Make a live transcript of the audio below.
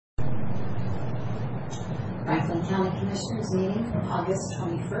Franklin County Commissioners meeting, August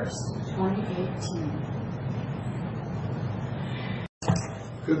 21st, 2018.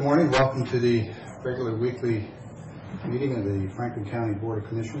 Good morning. Welcome to the regular weekly meeting of the Franklin County Board of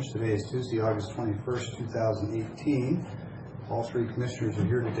Commissioners. Today is Tuesday, August 21st, 2018. All three commissioners are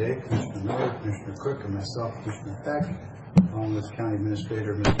here today, Commissioner Miller, Commissioner Cook, and myself, Commissioner Peck, along with County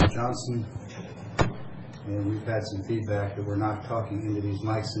Administrator Mr. Johnson. And we've had some feedback that we're not talking into these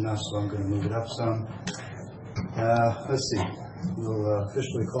mics enough, so I'm going to move it up some. Let's see. We'll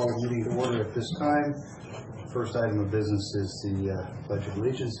officially call the meeting to order at this time. First item of business is the Pledge of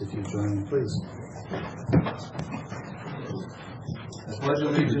Allegiance. If you join me, please. I pledge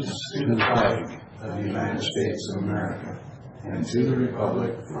allegiance to the flag of the United States of America and to the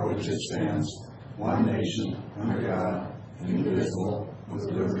republic for which it stands, one nation, under God, indivisible, with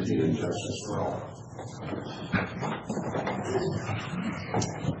liberty and justice for all.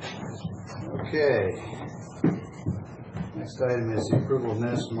 Okay. Next item is the approval of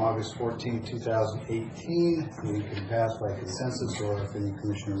minutes from August 14, 2018. We can pass by consensus, or if any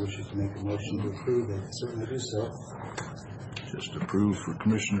commissioner wishes to make a motion to approve, they can certainly do so. Just approve for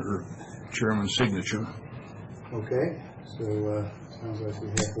Commissioner Chairman's signature. Okay. So sounds like we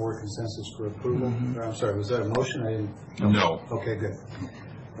have board consensus for approval. I'm sorry, was that a motion? I didn't. No. Okay, good.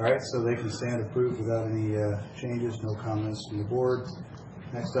 All right, so they can stand approved without any changes, no comments from the board.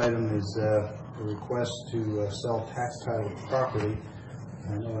 Next item is a request to sell tax title property.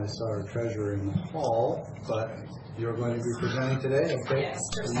 I know I saw our treasurer in the hall, but you're going to be presenting today, okay? Yes,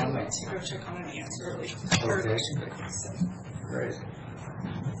 first I went to go check on an answer early. Okay. Great.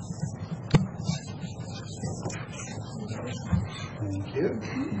 Thank you.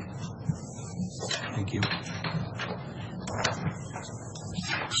 Thank you.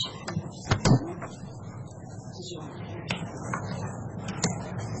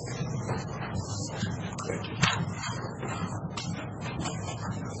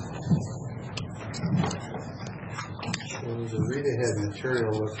 The read-ahead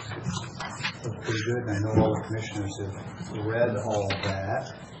material looks pretty good, and I know all the commissioners have read all that.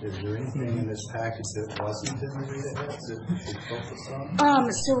 Is there anything in this package that wasn't in the read-ahead that we should focus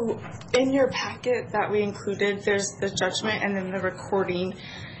on? So in your packet that we included, there's the judgment and then the recording,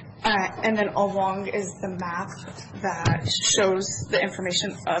 and then along is the map that shows the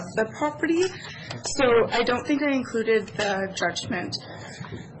information of the property. So I don't think I included the judgment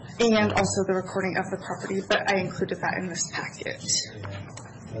and also the recording of the property, but I included that in this packet.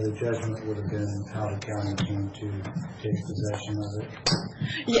 The judgment would have been how the county came to take possession of it.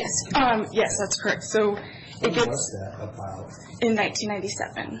 Yes, yes, that's correct. So it gets What's that about? in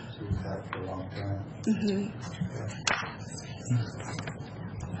 1997. So we've had it for a long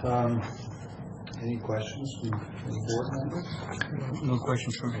time. Any questions from the board members? No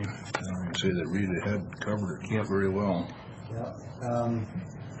questions from me. I would say that Rita had covered it very well. Yeah.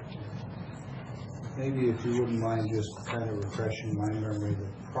 Maybe if you wouldn't mind just kind of refreshing my memory, the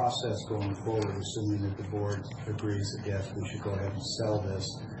process going forward, assuming that the board agrees that yes, we should go ahead and sell this,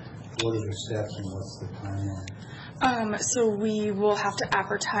 what are the steps and what's the timeline? So we will have to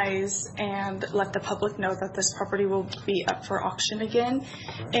advertise and let the public know that this property will be up for auction again.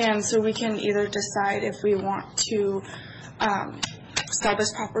 And so we can either decide if we want to sell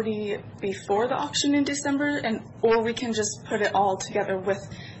this property before the auction in December, or we can just put it all together with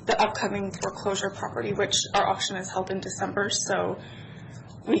the upcoming foreclosure property, which our auction is held in December. So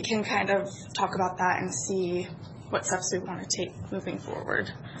we can kind of talk about that and see what steps we want to take moving forward.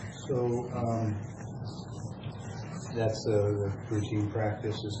 So that's the routine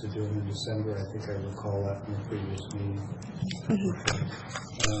practice is to do them in December. I think I recall that from the previous meeting.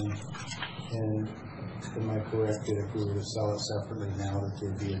 And am I correct that if we were to sell it separately now that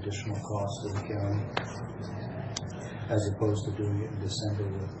there'd be additional cost to the county as opposed to doing it in December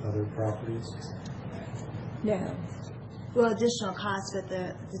with other properties? No. Well, additional costs, but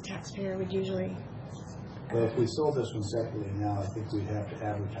the taxpayer would usually... Well, if we sold this one separately now, I think we'd have to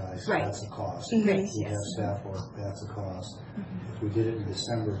advertise. Right. That's a cost. Right. We'd have staff work. That's a cost. If we did it in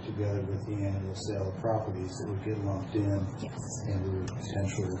December together with the annual sale of properties, it would get lumped in, and we would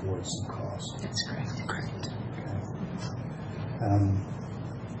potentially avoid some costs. That's correct. Correct. Okay.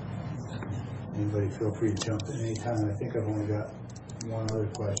 Anybody feel free to jump in anytime. I think I've only got one other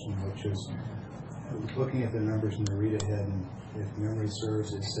question, which is looking at the numbers in the read-ahead, and if memory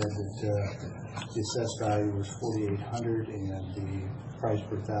serves, it said that the assessed value was $4,800 and the price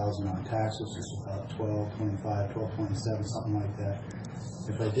per thousand on taxes is about $1,225, $1,227, something like that.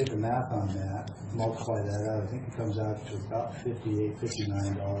 If I did the math on that, multiply that out, I think it comes out to about $58,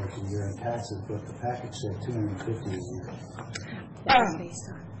 $59 a year in taxes, but the package said $250 a year.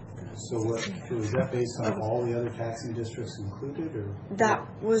 So what, was that based on all the other taxing districts included, or? That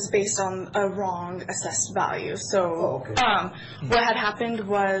was based on a wrong assessed value. So Oh, okay. what had happened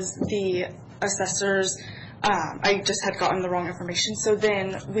was the assessors, I just had gotten the wrong information. So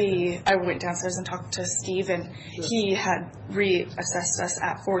then I went downstairs and talked to Steve, and he had reassessed us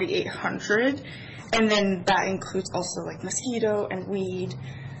at $4,800, and then that includes also like mosquito and weed.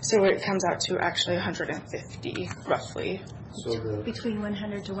 So it comes out to actually $150 roughly. So Between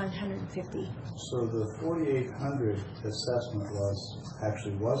 100 to 150. So the 4,800 assessment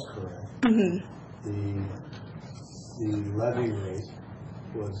was correct. Mm-hmm. The levy rate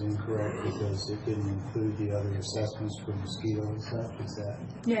was incorrect because it didn't include the other assessments for mosquito and such. Is that?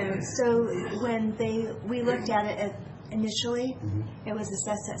 No, so when we looked at it initially, Mhm. it was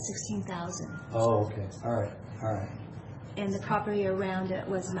assessed at 16,000, Oh, okay. All right. and the property around it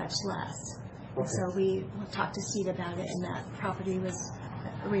was much less. Okay. So we talked to Steve about it, and that property was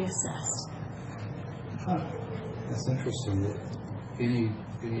reassessed. Huh. That's interesting.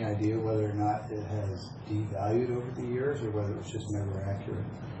 Any idea whether or not it has devalued over the years, or whether it's just never accurate?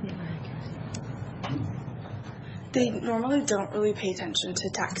 They normally don't really pay attention to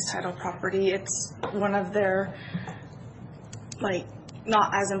tax title property. It's one of their, like,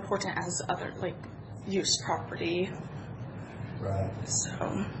 not as important as other, like, use property. Right.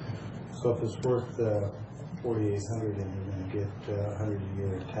 So if it's worth 4,800 and you're going to get 100 a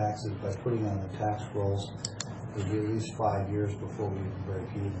year in taxes, by putting on the tax rolls, it'll be at least 5 years before we even break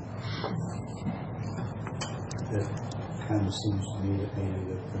even. It kind of seems to me that maybe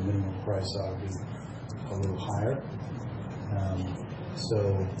the minimum price ought to be a little higher. So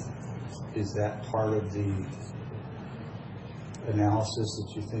is that part of the analysis that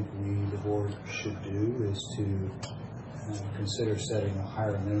you think the board should do, is to consider setting a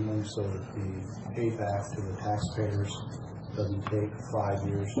higher minimum so that the payback to the taxpayers doesn't take 5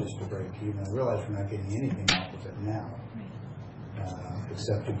 years just to break even? I realize we're not getting anything off of it now,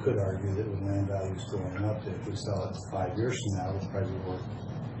 except you could argue that with land values going up, that if we sell it 5 years from now, it'll probably be worth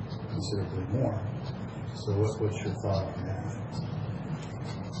considerably more. So what's your thought on that?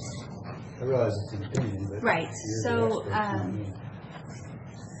 I realize it's an opinion, but Right. you're So, the expert, not me.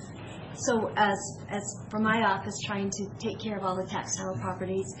 So as for my office trying to take care of all the tax title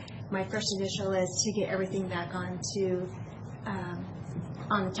properties, my first initial is to get everything back on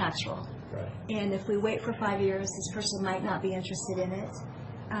the tax roll. Right. And if we wait for 5 years, this person might not be interested in it.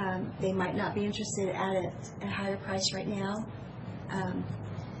 They might not be interested at a higher price right now.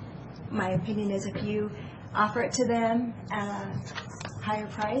 My opinion is if you offer it to them at a higher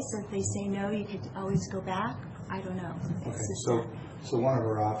price, if they say no, you could always go back. I don't know. Okay, so one of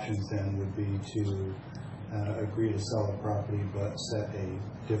our options then would be to agree to sell the property but set a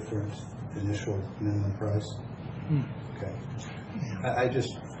different initial minimum price? Okay.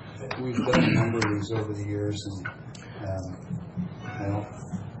 We've done a number of these over the years, and I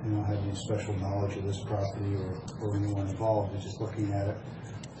don't have any special knowledge of this property or anyone involved. It's just looking at it,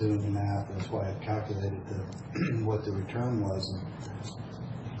 doing the math. That's why I calculated what the return was.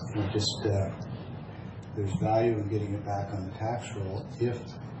 And there's value in getting it back on the tax roll if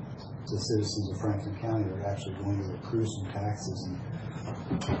the citizens of Franklin County are actually going to accrue some taxes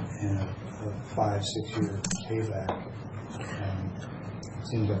and a 5-6 year payback.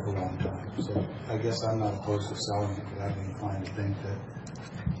 Seems like a long time. So I guess I'm not opposed to selling it, but I'd be inclined to think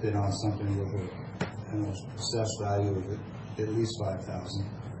that on something with an assessed value of at least $5,000,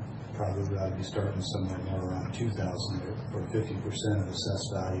 probably ought to be starting somewhere more around $2,000 or 50% of assessed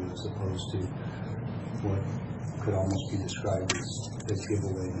value, as opposed to what could almost be described as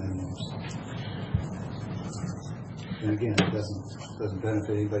giveaway minimums. And again, it doesn't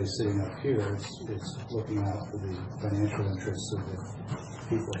benefit anybody sitting up here. It's looking out for the financial interests of the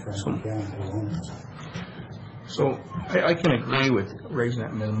people of Franklin County who own it. So I can agree with raising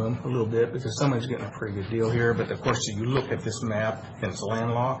that minimum a little bit because somebody's getting a pretty good deal here. But of course, if you look at this map and it's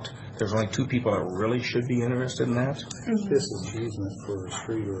landlocked, there's only 2 people that really should be interested in that. This is easement for a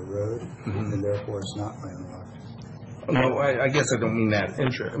street or a road, and therefore it's not landlocked. No, I guess I don't mean that.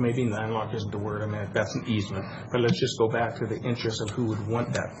 Maybe landlocked isn't the word. I mean, that's an easement. But let's just go back to the interest of who would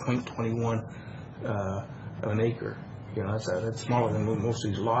want that 0.21 of an acre. You know, that's smaller than most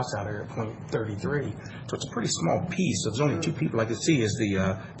of these lots out here at 0.33. So it's a pretty small piece. So there's only 2 people I could see is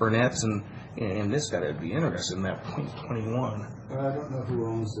the Burnett's and this guy that would be interested in that 0.21. Well, I don't know who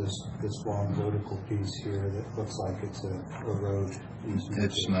owns this long vertical piece here that looks like it's a road easement.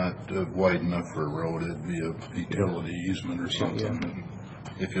 It's not wide enough for a road. It'd be a utility easement or something.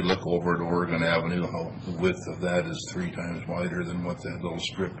 Yeah. If you look over at Oregon Avenue, the width of that is 3 times wider than what that little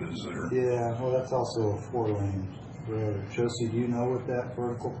strip is there. Yeah, well, that's also a 4-lane Josie, do you know what that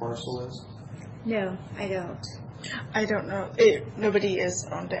vertical parcel is? No, I don't. I don't know. Nobody is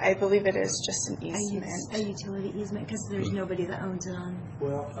owned it. I believe it is just an easement. A utility easement, because there's nobody that owns it on.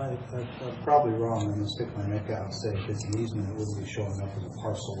 Well, I'm probably wrong. I'm going to stick my neck out and say if it's an easement, it wouldn't be showing up as a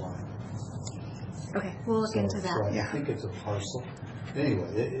parcel line. Okay, we'll look into that. So I Yeah. think it's a parcel.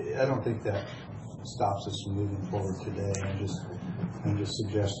 Anyway, I don't think that stops us from moving forward today. I'm just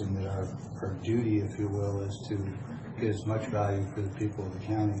suggesting that our duty, if you will, is to get as much value for the people of the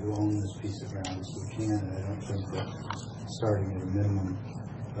county who own this piece of ground as we can. And I don't think that starting at a minimum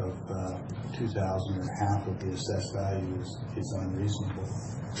of $2,000 or half of the assessed value is unreasonable.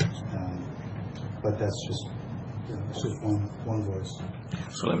 But that's just it's just one voice.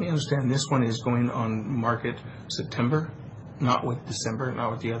 So let me understand, this one is going on market September, not with December,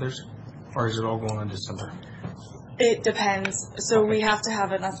 not with the others? Or is it all going on December? It depends. So we have to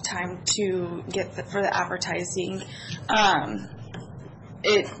have enough time to get for the advertising.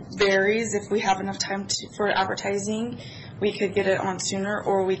 It varies. If we have enough time for advertising, we could get it on sooner,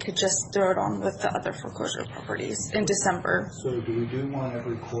 or we could just throw it on with the other foreclosure properties in December, So do we do one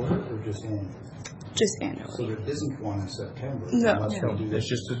every quarter or just annually? just So annually. there isn't one in September? No. unless we do It's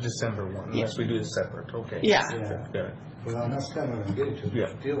just a December one, unless we do it separate, okay. Yeah. Yeah. Got it. Well, and that's kind of what I'm getting to.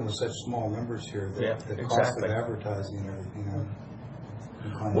 Yeah. Dealing with such small numbers here, Yeah, the cost exactly. of advertising and everything, I'm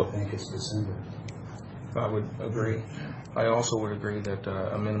inclined What- to think it's December. I would agree. I also would agree that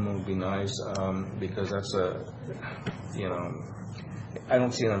a minimum would be nice, because that's I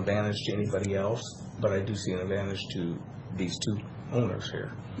don't see an advantage to anybody else, but I do see an advantage to these two owners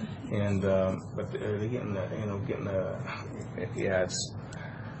here. And, but they're getting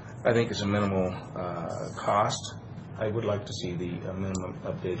I think it's a minimal cost. I would like to see the minimum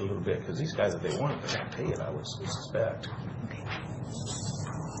update a little bit, because these guys, if they want it, they can't pay it, I would suspect.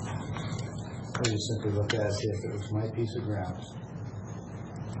 I just simply look at it, if it was my piece of ground,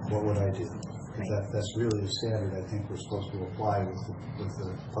 what would I do? That's really the standard I think we're supposed to apply with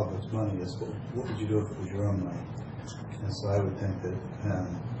the public's money is what would you do if it was your own money? And so I would think that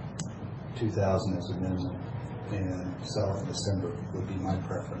 2,000 as a minimum and sell it in December would be my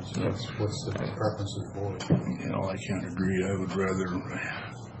preference. What's the preference of the board? I can't agree. I would rather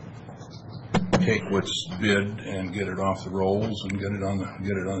take what's bid and get it off the rolls and get it on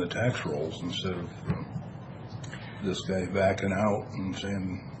the tax rolls instead of this guy backing out and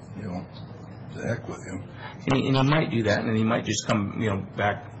saying, the heck with him. And he might do that, and then he might just come,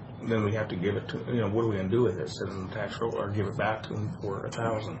 back. Then we have to give it to, what are we going to do with it? Set it in the tax roll or give it back to him for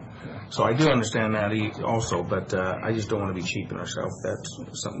 $1,000? So I do understand that also, but I just don't want to be cheaping ourselves.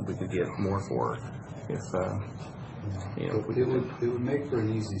 That's something we could get more for if, It would make for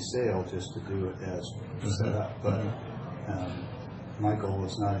an easy sale just to do it as set up, but my goal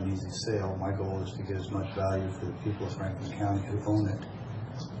is not an easy sale. My goal is to get as much value for the people of Franklin County who own it.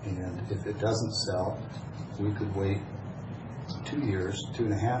 And if it doesn't sell, we could wait 2 years,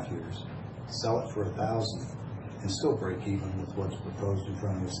 2.5 years, sell it for $1,000 and still break even with what's proposed in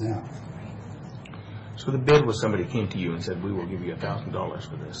front of us now. so the bid was somebody came to you and said, we will give you $1,000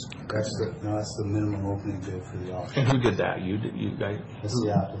 for this. That's the minimum opening bid for the auction. And who did that? You guys? That's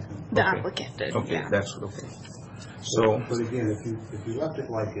the applicant. The Okay. applicant did. Okay, Yeah. that's okay. So, But again, if you left it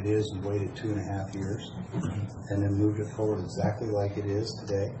like it is and waited 2.5 years and then moved it forward exactly like it is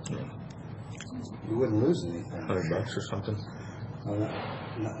today, you wouldn't lose anything. $100 or something,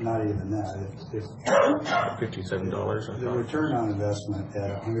 Not even that. If $57 or the something. return on investment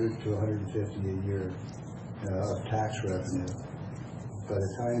at 100 to 150 a year of tax revenue, by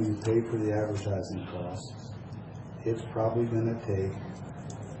the time you pay for the advertising costs, it's probably going to take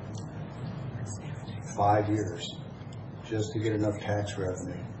 5 years just to get enough tax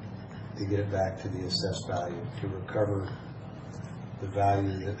revenue to get it back to the assessed value, to recover the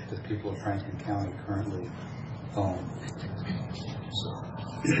value that the people of Franklin County currently own. So,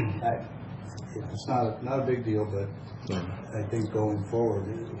 it's not a big deal, but I think going forward,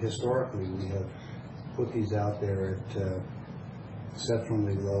 historically, we have put these out there at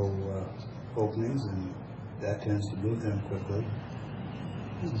exceptionally low openings, and that tends to move them quickly.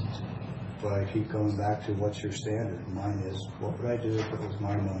 But I keep going back to what's your standard. Mine is, what would I do if it was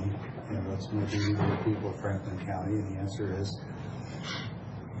my money, and what's my duty to the people of Franklin County? And the answer is,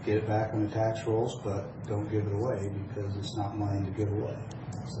 get it back on the tax rolls, but don't give it away because it's not mine to give away.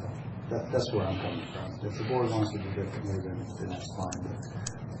 So that's where I'm coming from. If the board wants to do differently, then that's fine. But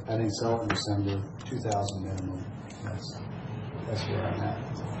I think sell it in December, 2,000 minimum. That's where I'm at.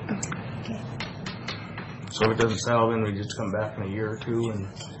 So if it doesn't sell, then we just come back in a year or two and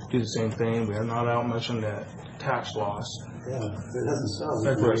do the same thing. We are not out much in that tax loss. Yeah, if it doesn't sell, we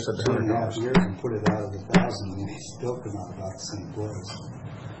That's can what I wait said, the 2.5 $100. years and put it out of the 1,000, and it's still come out about the same place.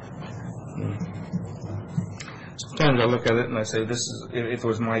 Sometimes I look at it and I say, this is, if it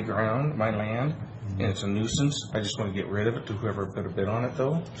was my ground, my land, and it's a nuisance, I just want to get rid of it to whoever put a bid on it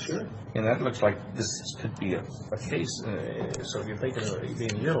though. Sure. And that looks like this could be a case. So if you're thinking of it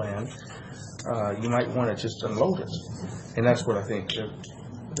being your land, you might want to just unload it. And that's what I think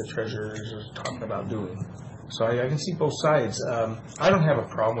the treasurer is talking about doing. So I can see both sides. I don't have a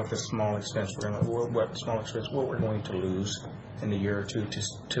problem with the small expense what we're going to lose in a year or two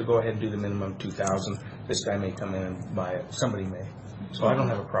to go ahead and do the minimum 2,000. This guy may come in and buy it. Somebody may. So I don't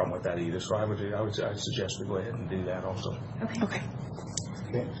have a problem with that either. So I would suggest we go ahead and do that also. Okay.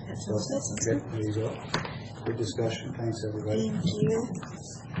 Okay. So, okay, there you go. Good discussion. Thanks, everybody. Thank you.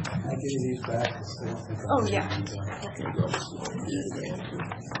 I'll give you these back. 'Cause I don't think I'm Oh, gonna yeah. need them.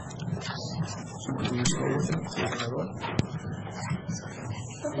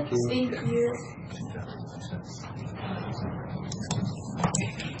 Thank you. Thank you.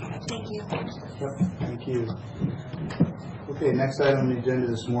 Thank you. Yep, thank you. Okay, next item on the agenda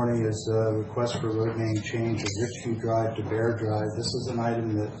this morning is a request for road name change of Richview Drive to Bear Drive. This is an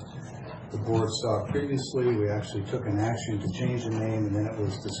item that the board saw previously. We actually took an action to change the name, and then it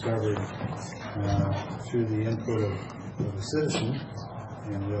was discovered through the input of a citizen,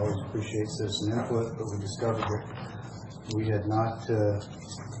 and we always appreciate citizen input, but we discovered that we had not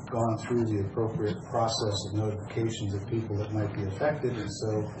gone through the appropriate process of notifications of people that might be affected, and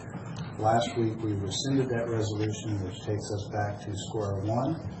so last week we rescinded that resolution, which takes us back to square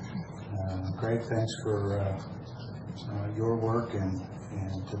one. Craig, thanks for your work, and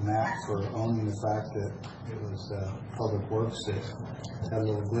to Matt for owning the fact that it was Public Works that had a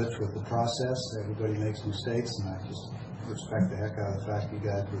little glitch with the process. Everybody makes mistakes, and I just respect the heck out of the fact you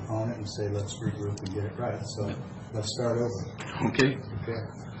guys would own it and say, let's regroup and get it right. So let's start over. Okay. Okay.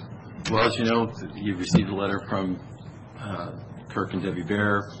 Well, as you know, you received a letter from Kirk and Debbie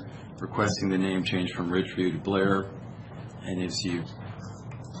Bear requesting the name change from Ridgeview to Blair. And as you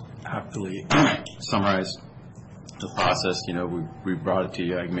happily summarized the process, you know, we brought it to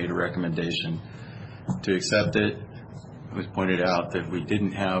you. I made a recommendation to accept it. It was pointed out that we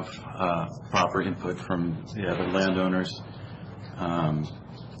didn't have proper input from the other landowners.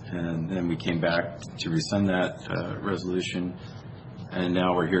 And then we came back to rescind that resolution. And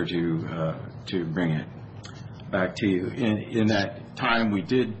now we're here to bring it back to you. In that time, we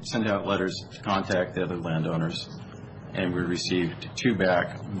did send out letters to contact the other landowners, and we received 2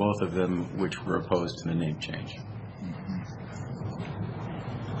 back, both of them which were opposed to the name change.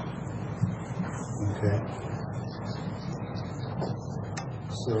 Okay.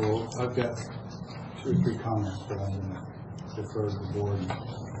 So I've got 2 or 3 comments, but I'm going to defer to the board and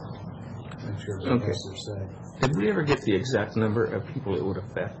make sure everybody has their say. Did we ever get the exact number of people it would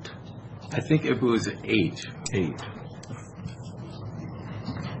affect? I think it was 8. 8.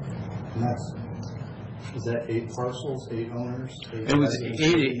 And is that 8 parcels, 8 owners? It was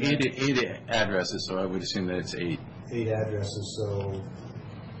addresses? 8 addresses, so I would assume that it's 8. 8 addresses, so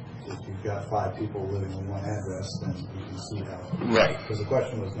if you've got 5 people living in one address, then you can see how. Right. Because the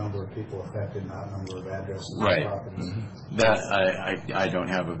question was number of people affected, not number of addresses. and Right. properties. That I don't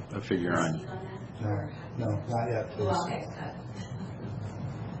have a figure on. No, not yet, please. Well, okay,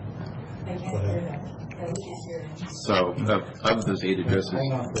 I can't hear that. Yeah, we can't hear it. So of those 8 addresses,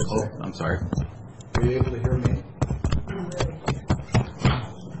 Hang on for a second. I'm sorry. Are you able to hear me?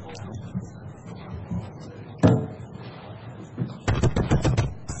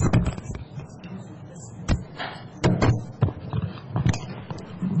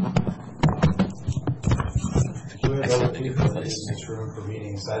 We have other people in this room for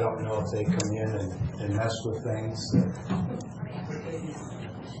meetings. I don't know if they come in and mess with things.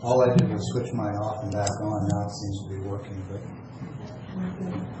 All I did was switch mine off and back on. Now it seems to be working, but.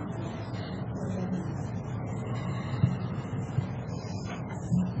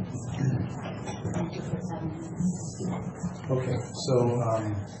 Okay, so,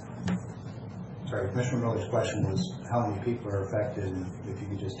 sorry, Commissioner Miller's question was how many people are affected, and if you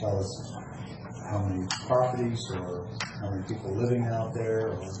could just tell us how many properties or how many people living out there,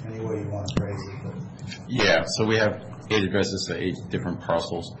 or any way you want to phrase it. But, Yeah, so we have 8 addresses, so 8 different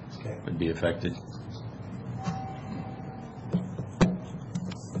parcels okay. would be affected.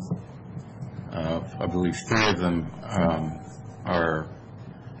 I believe 3 of them are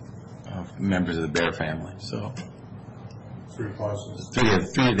members of the Bear family. So 3 parcels. 3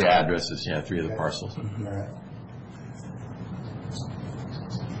 of the addresses, yeah, 3 of the Okay. parcels. All right.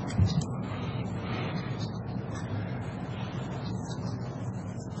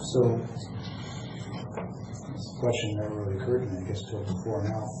 So question never really occurred to me, I guess, till before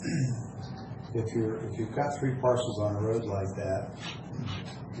now. If you've got 3 parcels on a road like that,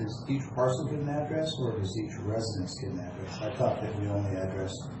 does each parcel get an address, or does each residence get an address? I thought that we only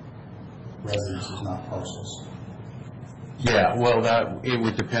addressed residences, not parcels. Yeah, well, it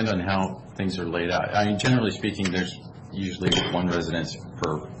would depend on how things are laid out. I mean, generally speaking, there's usually 1 residence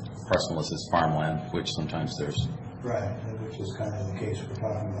per parcel unless it's farmland, which sometimes there's. Right, which is kind of the case we're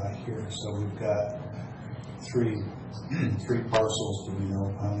talking about here. So we've got 3 parcels. Do we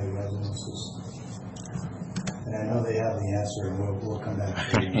know how many residences? And I know they have the answer, and we'll come back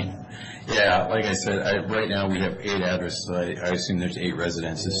to you. Yeah, like I said, right now we have 8 addresses. I assume there's 8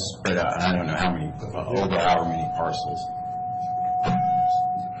 residences spread out. I don't know how many, over however many parcels.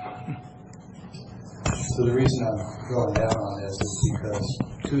 So the reason I'm going down on this is because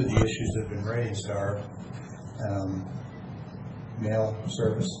 2 of the issues that have been raised are mail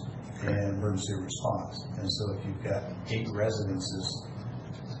service and emergency response. And so if you've got 8 residences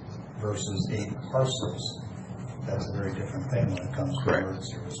versus 8 parcels, that's a very different thing when it comes to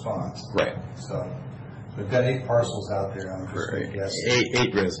emergency response. Right. So we've got 8 parcels out there. I'm just going to guess.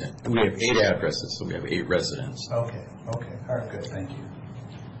 8 residents. We have 8 addresses, so we have 8 residents. Okay. All right, good. Thank you.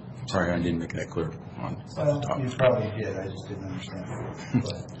 Sorry, I didn't make that clear on the Well, top. you probably did. I just didn't understand.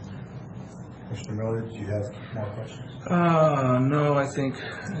 But, Mr. Miller, do you have more questions? No, I think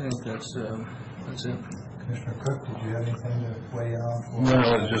that's it. Commissioner Cook, did you have anything to weigh in on?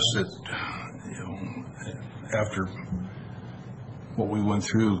 Well, it's just that, after what we went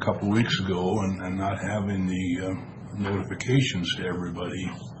through a couple of weeks ago and not having the notifications to everybody,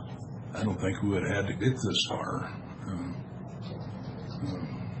 I don't think we would have had to get this far.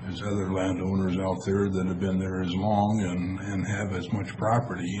 There's other landowners out there that have been there as long and have as much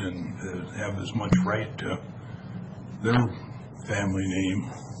property and have as much right to their family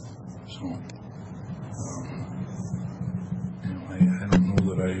name. So, I don't know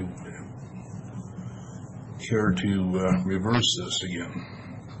that I care to reverse this again.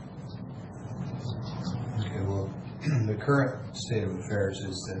 Okay, well, the current state of affairs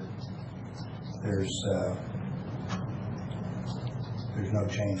is that there's no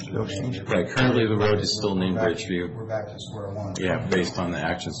change to the name. Right, currently the road is still named Ridgeview. We're back to square one. Yeah, based on the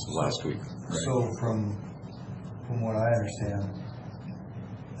actions of last week. Right. So from what I understand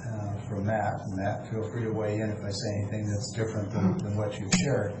from Matt, feel free to weigh in if I say anything that's different than what you've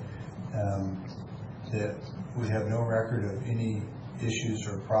shared, that we have no record of any issues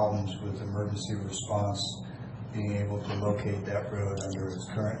or problems with emergency response being able to locate that road under its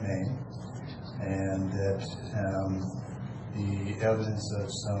current name, and that the evidence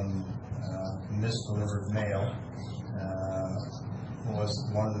of some misdelivered mail was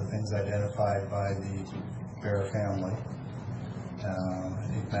one of the things identified by the Bear family. I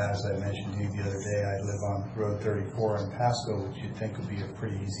think, Matt, as I mentioned to you the other day, I live on Road 34 in Pasco, which you'd think would be a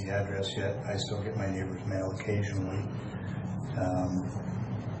pretty easy address, yet I still get my neighbor's mail occasionally.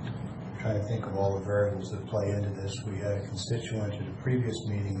 Trying to think of all the variables that play into this. We had a constituent at a previous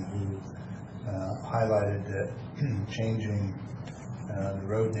meeting who highlighted that changing the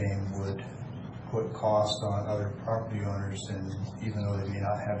road name would put cost on other property owners, and even though they may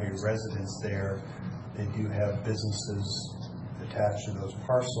not have a residence there, they do have businesses attached to those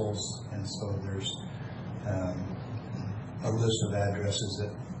parcels, and so there's a list of addresses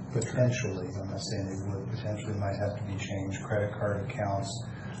that potentially, I'm not saying they would, potentially might have to be changed, credit card accounts,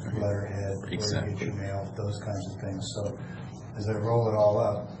 letterhead, where you get your mail, those kinds of things. So as I roll it all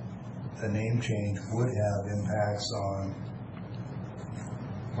up, a name change would have impacts on,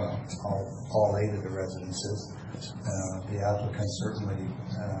 well, all 8 of the residences. The applicants certainly,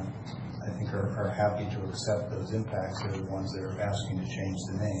 I think, are happy to accept those impacts. They're the ones that are asking to change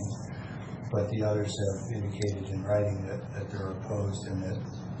the name. But the others have indicated in writing that they're opposed and that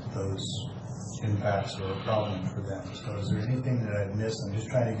those impacts are a problem for them. So is there anything that I've missed? I'm just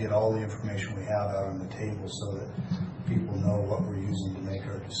trying to get all the information we have out on the table so that people know what we're using to make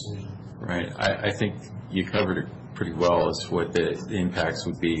our decision. Right. I think you covered it pretty well as what the impacts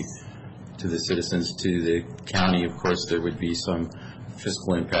would be to the citizens, to the county. Of course, there would be some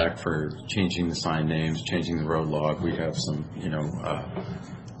fiscal impact for changing the sign names, changing the road log. We have some,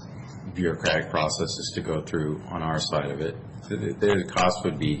 bureaucratic processes to go through on our side of it. The cost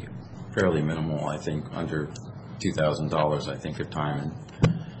would be fairly minimal, I think, under $2,000, I think, of time and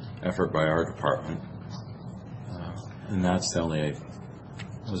effort by our department. And those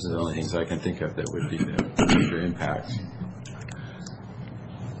are the only things I can think of that would be the major impacts.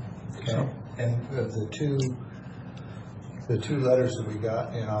 Okay. And the two letters that we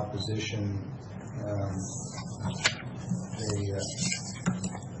got in opposition,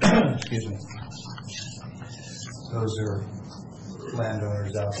 excuse me. those are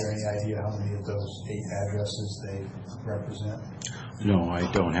landowners out there. Any idea how many of those 8 addresses they represent? No,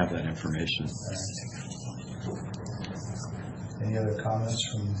 I don't have that information. Any other comments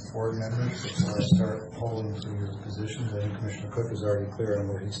from board members before I start polling through your positions? I think Commissioner Cook is already clear on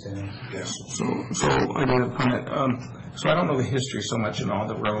where he stands. Yes. So I do have a comment. So I don't know the history so much in all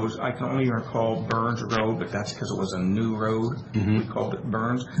the roads. I can only recall Burns Road, but that's because it was a new road. We called it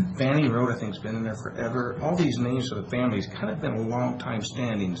Burns. Fanny Road, I think, has been in there forever. All these names for the families kind of been a long time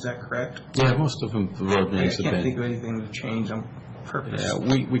standing. Is that correct? Yeah, most of them, the road names I have can't think been. of anything to change on purpose. Yeah,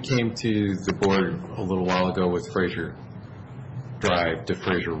 we came to the board a little while ago with Fraser Drive to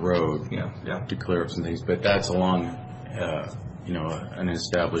Fraser Road Yeah. to clear up some things, but that's along, an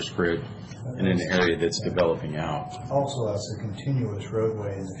established grid in an area that's developing out. Also, that's a continuous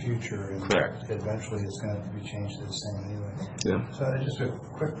roadway in the future. And Correct. eventually, it's going to have to be changed to the same anyway. Yeah. So just a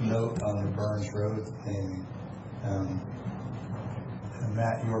quick note on the Burns Road naming.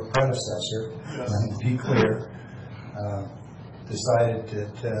 Matt, your predecessor, to be clear, decided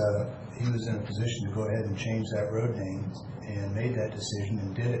that he was in a position to go ahead and change that road name and made that decision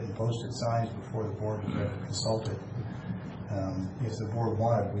and did it and posted signs before the board was ever consulted. If the board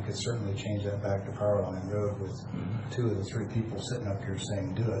wanted, we could certainly change that back to Powerline Road with 2 of the 3 people sitting up here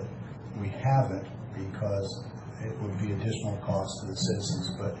saying do it. We haven't because it would be additional cost to the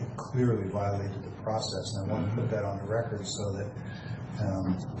citizens, but it clearly violated the process. And I want to put that on the record so that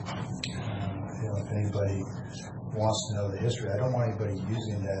if anybody wants to know the history, I don't want anybody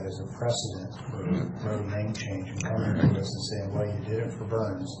using that as a precedent for road name change and coming to us and saying, well, you did it for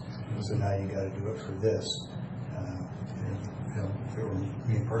Burns, so now you got to do it for this. If it were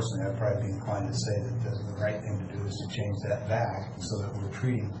me personally, I'd probably be inclined to say that the right thing to do is to change that back so that we're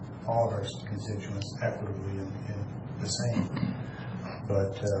treating all of our constituents equitably and the same.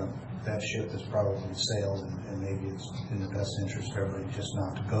 But that ship has probably sailed, and maybe it's in the best interest of everybody just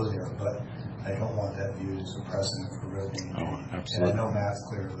not to go there. But I don't want that viewed as a precedent for road name change. Absolutely. And I know Matt's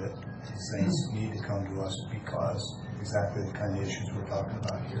clear that these things need to come to us because exactly the kind of issues we're talking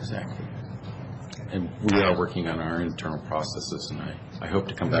about here. Exactly. And we are working on our internal processes, and I hope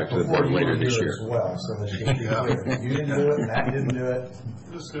to come back to the board later this year. As well, so let's just be clear. You didn't do it, Matt didn't do it.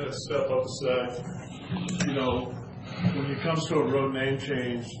 I'm just going to step up and say, when it comes to a road name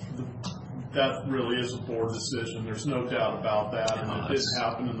change, that really is a board decision. There's no doubt about that, and it didn't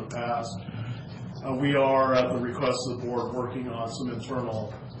happen in the past. We are, at the request of the board, working on some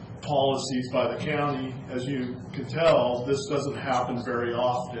internal policies by the county. As you can tell, this doesn't happen very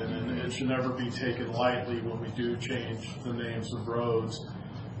often, and it should never be taken lightly when we do change the names of roads.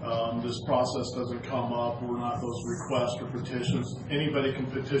 This process doesn't come up. We're not those requests or petitions. Anybody can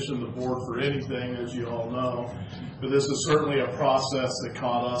petition the board for anything, as you all know, but this is certainly a process that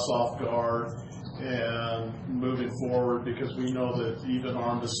caught us off guard and moving forward, because we know that even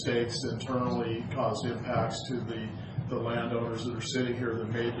our mistakes internally cause impacts to the landowners that are sitting here that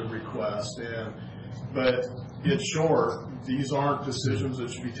made the request. But in short, these aren't decisions that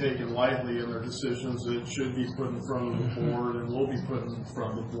should be taken lightly, and they're decisions that should be put in front of the board and will be put in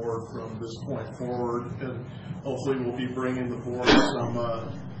front of the board from this point forward. And hopefully we'll be bringing the board some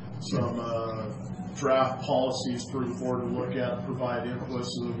draft policies for the board to look at and provide input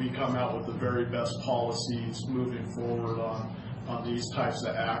so that we come out with the very best policies moving forward on these types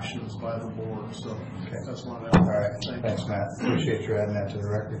of actions by the board. So that's one of them. All right. Thanks, Matt. Appreciate you adding that to the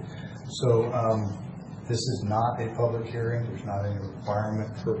record. So this is not a public hearing. There's not any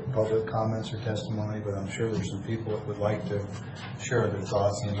requirement for public comments or testimony, but I'm sure there's some people that would like to share their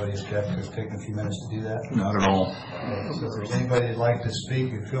thoughts. Anybody object to taking a few minutes to do that? Not at all. So if there's anybody that'd like to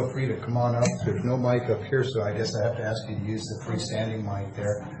speak, you feel free to come on up. There's no mic up here, so I guess I have to ask you to use the freestanding mic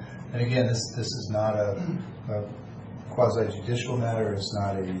there. And again, this is not a quasi-judicial matter. It's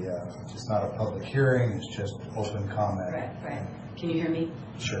not a public hearing. It's just open comment. Right. Can you hear me?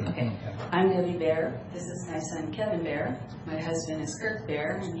 Sure. Okay. I'm Debbie Bear. This is my son Kevin Bear. My husband is Kirk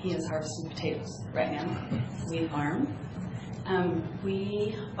Bear, and he is harvesting potatoes right now. We farm.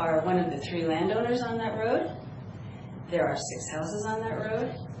 We are one of the 3 landowners on that road. There are 6 houses on that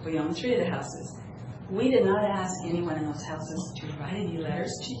road. We own 3 of the houses. We did not ask anyone in those houses to write any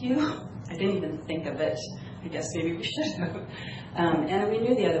letters to you. I didn't even think of it. I guess maybe we should have. And we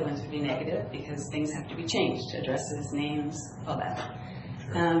knew the other ones would be negative because things have to be changed, addresses, names, all that.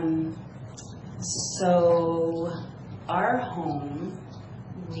 So our home,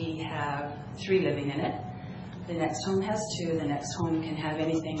 we have 3 living in it. The next home has 2. The next home can have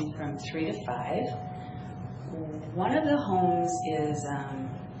anything from 3 to 5. One of the homes is, I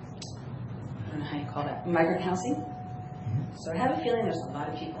don't know how you call that, migrant housing. So I have a feeling there's a lot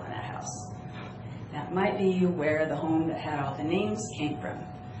of people in that house. That might be where the home that had all the names came from.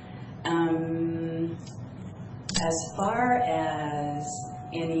 As far as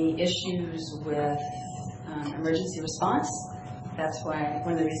any issues with emergency response, that's why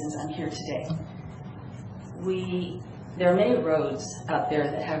one of the reasons I'm here today. There are many roads out there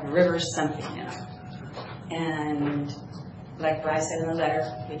that have river something in them. And like Bryce said in the letter,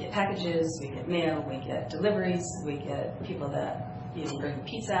 we get packages, we get mail, we get deliveries, we get people that even bring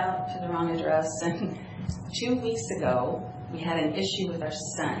pizza out to the wrong address. And 2 weeks ago, we had an issue with our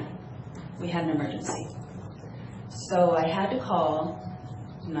son. We had an emergency. So I had to call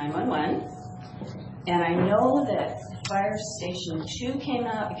 911, and I know that Fire Station 2 came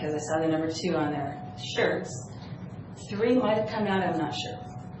out because I saw the number 2 on their shirts. 3 might have come out, I'm not sure.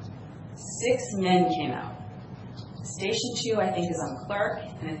 6 men came out. Station 2, I think, is on Clark,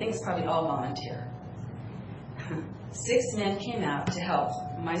 and I think it's probably all volunteer. 6 men came out to help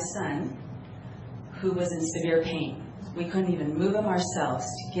my son, who was in severe pain. We couldn't even move him ourselves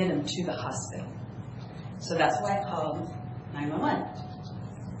to get him to the hospital. So that's why I called 911.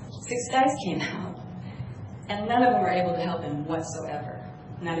 6 guys came out, and none of them were able to help him whatsoever.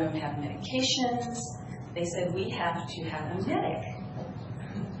 None of them have medications. They said, we have to have a medic.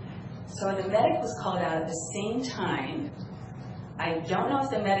 So the medic was called out at the same time. I don't know if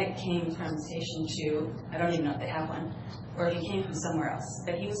the medic came from Station 2. I don't even know if they have one. Or if he came from somewhere else.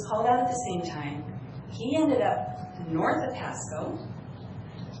 But he was called out at the same time. He ended up north of Pasco.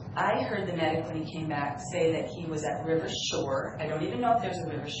 I heard the medic when he came back say that he was at River Shore. I don't even know if there's a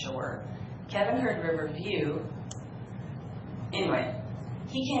River Shore. Kevin heard River View. Anyway,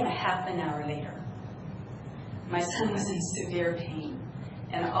 he came a half an hour later. My son was in severe pain,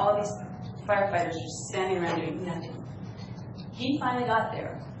 and all these firefighters were standing around doing nothing. He finally got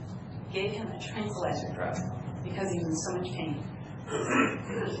there, gave him a tranquilizer drug because he was in so much pain.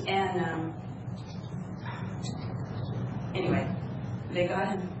 And anyway, they got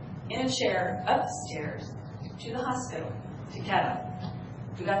him in a chair upstairs to the hospital, to Cadillac.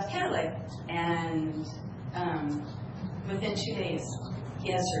 We got to Cadillac, and within 2 days,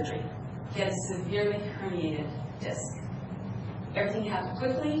 he had surgery. He had a severely herniated disc. Everything happened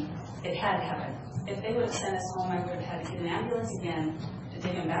quickly. It had to happen. If they would have sent us home, I would have had to get an ambulance again to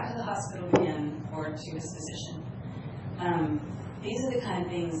take him back to the hospital again or to his physician. These are the kind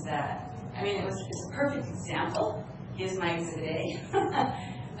of things that, I mean, it's a perfect example. Here's my exhibit A.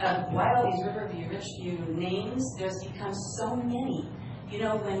 Of why all these Riverview, Richview names, there's become so many. You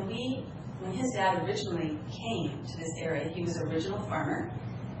know, when his dad originally came to this area, he was an original farmer.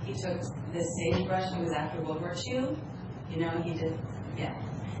 He took the sagebrush. It was after World War II. You know, he took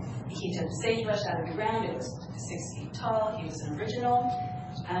the sagebrush out of the ground. It was 6 feet tall. He was an original.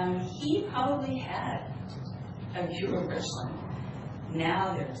 He probably had a view of Richland.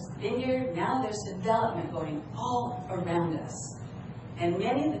 Now there's vineyard. Now there's development going all around us. And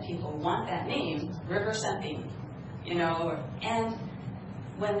many of the people want that name, River something, you know. And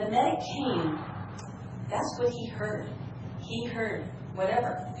when the medic came, that's what he heard. He heard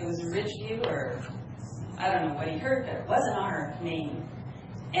whatever. It was Ridgeview, or I don't know what he heard, but it wasn't our name.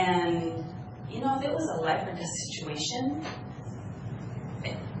 And, you know, if it was a life or death situation,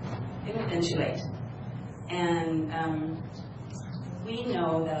 it would have been too late. And we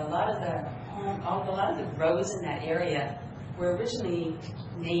know that a lot of the roads in that area were originally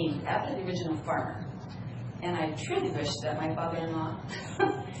named after the original farmer. And I truly wish that my father-in-law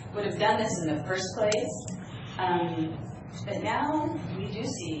would have done this in the first place. But now we do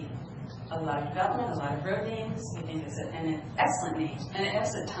see a lot of development, a lot of road names. We think it's an excellent name and an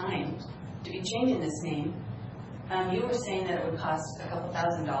excellent time to be changing this name. You were saying that it would cost a couple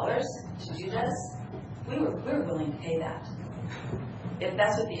 $1,000s to do this. We're willing to pay that. If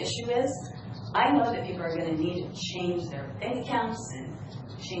that's what the issue is, I know that people are going to need to change their bank accounts and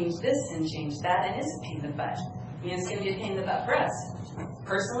change this and change that, and it's a pain in the butt. I mean, it's going to be a pain in the butt for us,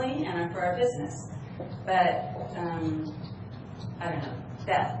 personally, and for our business. But, I don't know,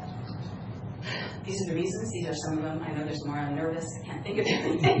 these are the reasons, these are some of them. I know there's more, I'm nervous, I can't think of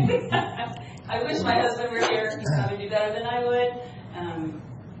everything. I wish my husband were here, he'd probably do better than I would.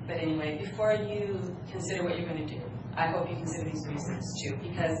 But anyway, before you consider what you're going to do, I hope you consider these reasons too,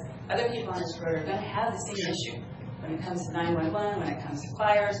 because other people on this road are going to have the same issue when it comes to 911, when it comes to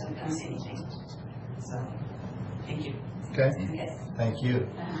fires, when it comes to anything. So, thank you. Okay. Okay. Thank you.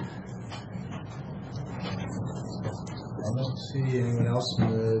 I don't see anyone else in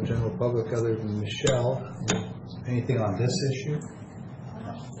the general public other than Michelle. Anything on this issue?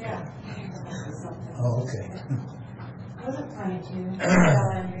 Yeah. Oh, okay. I wasn't 22.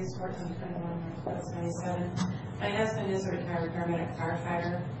 Michelle Andrews, 1421 Northwest 97. My husband is a retired paramedic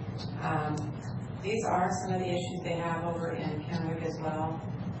firefighter. these are some of the issues they have over in Kennewick as well.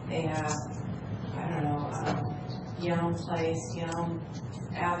 They have, I don't know, Yelm Place, Yelm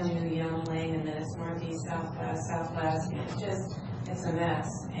Avenue, Yelm Lane, and then it's northeast, southwest, southwest. It's a mess.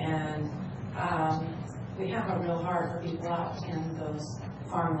 And we have a real heart for people out in those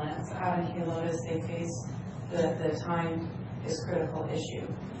farmlands. Out in Helotes, they face the time is critical issue.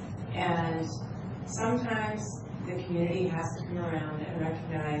 And sometimes the community has to come around and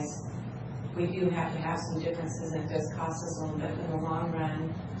recognize we do have to have some differences, and it does cost us a little bit in the long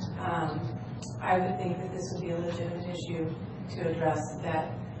run. I would think that this would be a legitimate issue to address,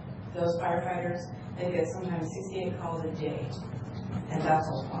 that those firefighters, they get sometimes 68 calls a day, and that's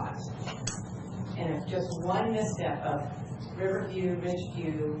a lot. And if just one misstep of Riverview,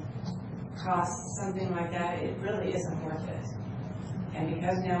 Ridgeview costs something like that, it really isn't worth it. And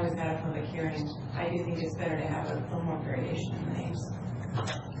because now we've had a public hearing, I do think it's better to have a little more variation in the names.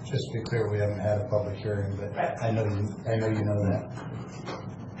 Just to be clear, we haven't had a public hearing, but Right. I know you know that.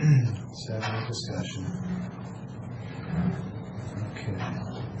 So any discussion? Okay.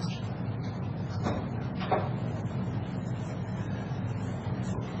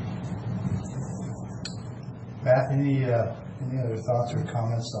 Matt, any other thoughts or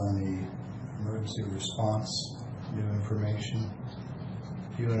comments on the emergency response, new information?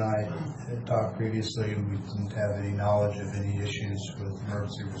 You and I had talked previously, and we didn't have any knowledge of any issues with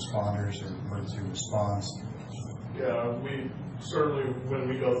emergency responders or emergency response. Yeah, we certainly, when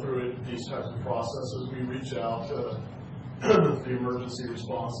we go through these types of processes, we reach out to the emergency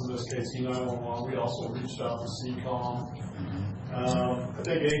response, in this case E911. We also reached out to CCOM. I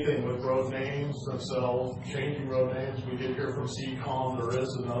think anything with road names themselves, changing road names, we did hear from CCOM, there is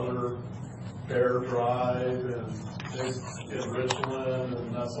another Bear Drive in Richland,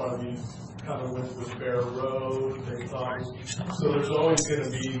 and that's why we kind of went with Bear Road. So there's always going to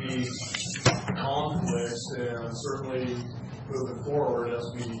be these conflicts, and certainly moving forward as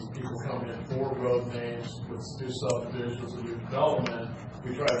people come in for road names with new subdivisions and new development,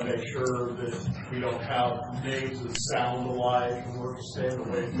 we try to make sure that we don't have names that sound alike, and we're staying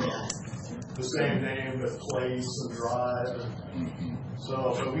away from the same name but place and drive. So,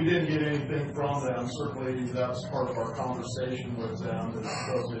 but we didn't get anything from them. Certainly, that's part of our conversation with them,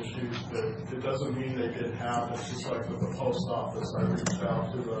 those issues. But it doesn't mean they didn't have it. It's just like with the post office, I reached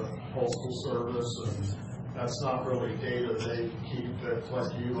out to the postal service, and that's not really data they keep. That's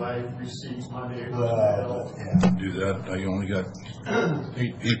like you, I received my neighbor's mail. Do that. I only got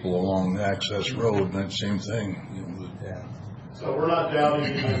 8 people along the access road, and that same thing. Yeah. So we're not doubting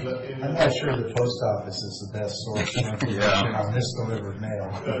any of I'm not sure the post office is the best source of information on misdelivered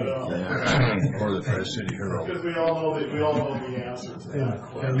mail. Or the Tri-City Herald. Because we all know the answer to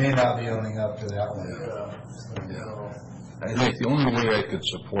that. It may not be owning up to that one. I think the only way I could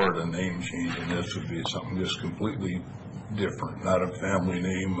support a name change in this would be something just completely different, not a family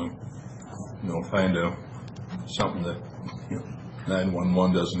name. Find something that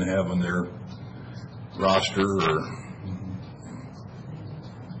 911 doesn't have in their roster or.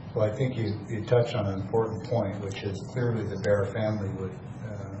 Well, I think you touched on an important point, which is clearly the Bear family would,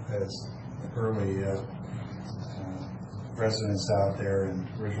 as early residents out there and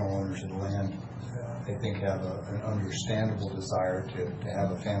original owners of the land, I think have an understandable desire to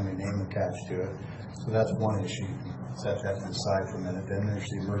have a family name attached to it. So that's one issue. You can set that aside for a minute. Then there's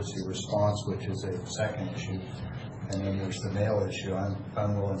the emergency response, which is a second issue. And then there's the mail issue.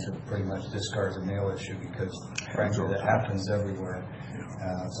 I'm willing to pretty much discard the mail issue because, frankly, that happens everywhere.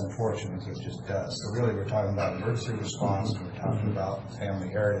 It's unfortunate, but it just does. So really, we're talking about emergency response, and we're talking about family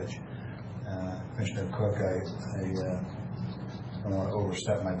heritage. Commissioner Cook, I don't want to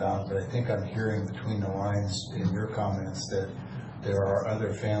overstep my bounds, but I think I'm hearing between the lines in your comments that there are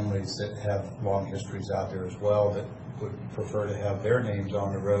other families that have long histories out there as well that would prefer to have their names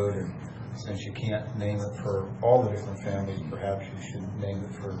on the road. And since you can't name it for all the different families, perhaps you should name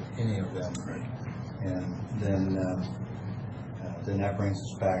it for any of them. And then that brings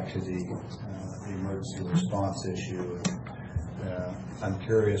us back to the emergency response issue. I'm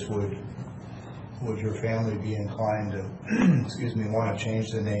curious, would your family be inclined to, want to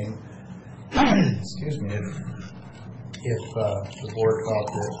change the name, if the board thought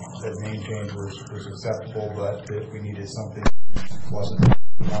that name change was acceptable, but if we needed something that wasn't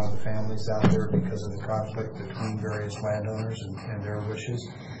one of the families out there because of the conflict between various landowners and their wishes?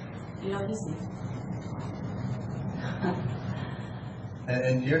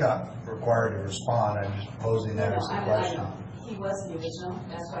 And you're not required to respond. I'm just posing that as a question. I know. He was the original.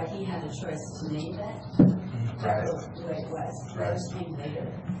 That's why he had a choice to name that. Right. The way it was. Right. It was named later.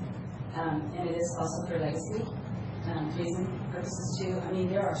 And it is also for legacy. reason purposes too. I mean,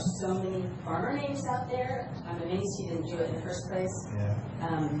 there are so many farmer names out there. I'm amazed he didn't do it in the first place,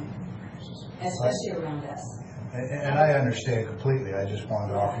 especially around us. And I understand completely. I just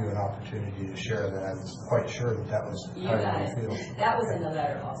wanted to offer you an opportunity to share that. I was quite sure that was You how got you it. feel. That was in the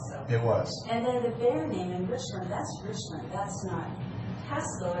letter also. It was. And then the Bear name in Richland, that's Richland. That's not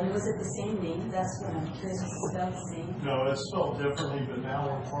Haskell. And was it the same name? That's what I'm curious. Is it spelled the same? No, it's spelled differently, but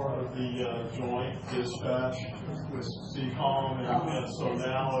now we're part of the joint dispatch with CCOM, and so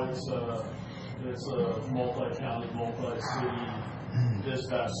now it's a multi-county, multi-city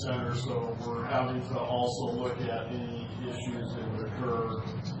dispatch center, so we're having to also look at any issues that would occur.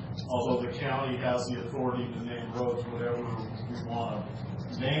 Although the county has the authority to name roads whatever we want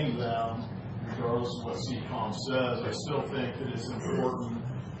to name them, regardless of what CCOM says, I still think that it's important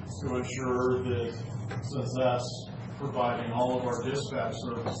to ensure that, since that's providing all of our dispatch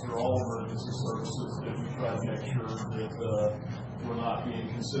service for all emergency services, that we try to make sure that we're not being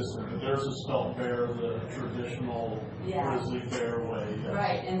consistent. But theirs is spelled Bear, the traditional grizzly bear way. Yes.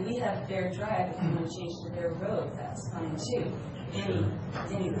 Right, and we have Bear Drive. If you want to change to Bear Road, that's fine too.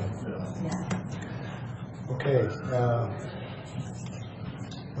 Anyway. Yeah. Okay.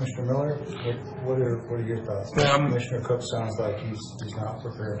 Mr. Miller, what are your thoughts? Commissioner Cook sounds like he's not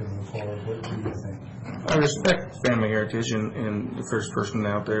prepared to move forward. What do you think? I respect family heritage and the first person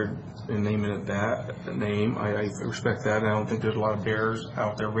out there and naming it that name. I respect that. I don't think there's a lot of bears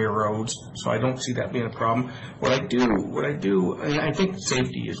out there, railroads, so I don't see that being a problem. What I do, and I think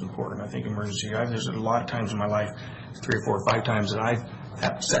safety is important. I think emergency. There's a lot of times in my life, 3 or 4 or 5 times that I've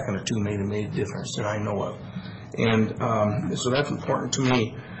had a second or two made a difference that I know of. And so that's important to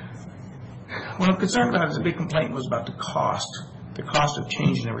me. What I'm concerned about is a big complaint was about the cost of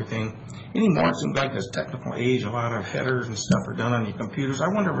changing everything. Anymore, it seems like this technical age, a lot of headers and stuff are done on your computers. I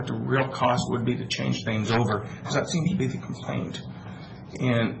wonder what the real cost would be to change things over, because that seems to be the complaint.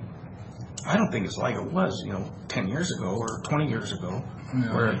 And I don't think it's like it was, 10 years ago or 20 years ago.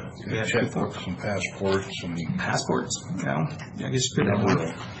 Where you had checkbooks and passports. Passports, I guess you could have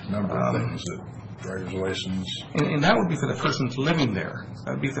number of things that driver's license. And that would be for the person who's living there.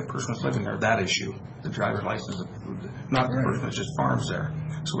 That would be if the person who's living there, that issue, the driver's license, not the person that just farms there.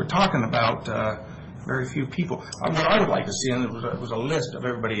 So we're talking about very few people. What I would like to see was a list of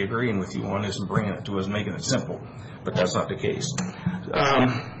everybody agreeing with you on this and bringing it to us, making it simple. But that's not the case.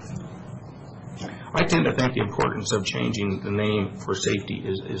 I tend to think the importance of changing the name for safety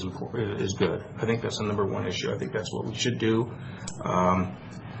is good. I think that's the number one issue. I think that's what we should do.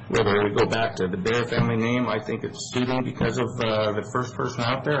 Whether we go back to the Bear family name, I think it's suiting because of the first person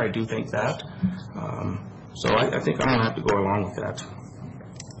out there. I do think that. So I think I'm going to have to go along with that.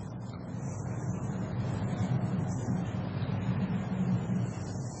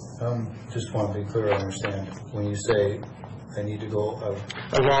 Just want to be clear, I understand. When you say I need to go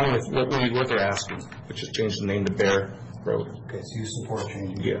along with what they're asking, which is change the name to Bear Road. Okay, so you support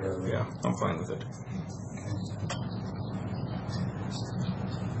changing the Bear Road? Yeah, I'm fine with it.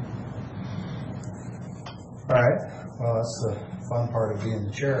 All right. Well, that's the fun part of being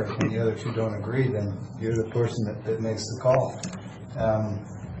the chair. When the other two don't agree, then you're the person that makes the call.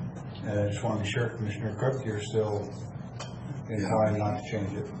 And I just want to be sure, Commissioner Cook, you're still inclined not to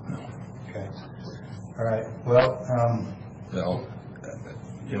change it? No. Okay. All right. Well,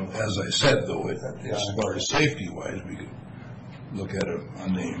 as I said, though, as far as safety-wise, we could look at a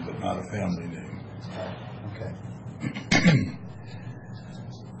name, but not a family name. Okay.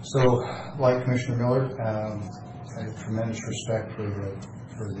 So, like Commissioner Miller, I have tremendous respect for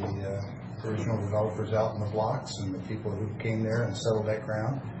the original developers out in the blocks and the people who came there and settled that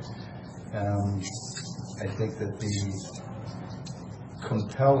ground. I think that the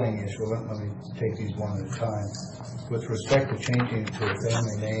compelling issue, let me take these one at a time. With respect to changing to a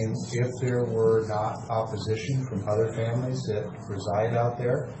family name, if there were not opposition from other families that reside out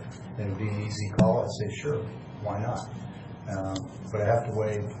there, then it would be an easy call. I'd say, sure, why not? But I have to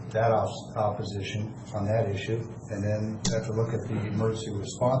weigh that opposition on that issue, and then I have to look at the emergency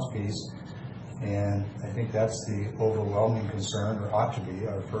response piece, and I think that's the overwhelming concern, or ought to be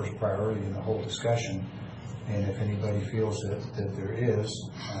our first priority in the whole discussion. And if anybody feels that there is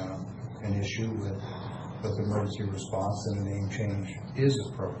an issue with emergency response, then a name change is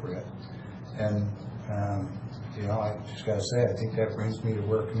appropriate. And I just got to say, I think that brings me to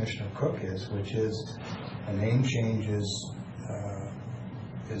where Commissioner Cook is, which is a name change is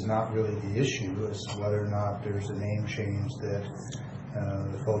not really the issue. It's whether or not there's a name change that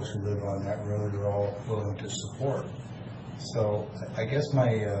the folks who live on that road are all willing to support. So I guess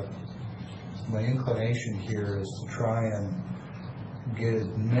my inclination here is to try and get as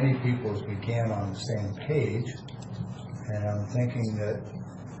many people as we can on the same page And I'm thinking that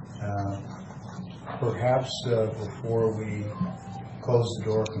perhaps before we close the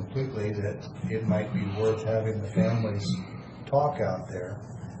door completely, that it might be worth having the families talk out there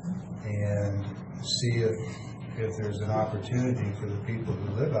and see if there's an opportunity for the people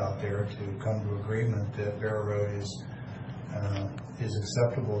who live out there to come to agreement that Bear Road is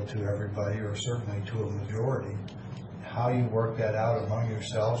acceptable to everybody, or certainly to a majority. How you work that out among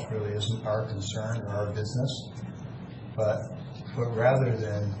yourselves really isn't our concern or our business. But rather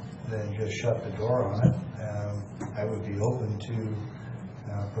than just shut the door on it, I would be open to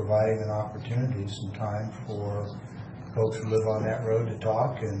providing an opportunity, some time for folks who live on that road to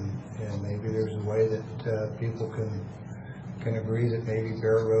talk, and maybe there's a way that people can agree that maybe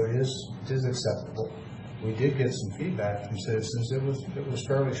Bear Road is acceptable. We did get some feedback from citizens. It was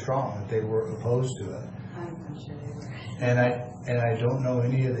fairly strong that they were opposed to it. I'm sure they were. And I don't know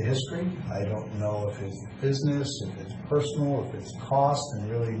any of the history. I don't know if it's business, if it's personal, if it's cost, and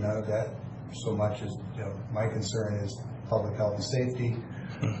really none of that so much as, my concern is public health and safety,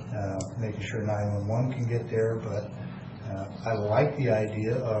 making sure 911 can get there. But I like the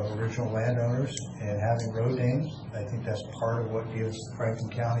idea of original landowners and having road names. I think that's part of what gives Franklin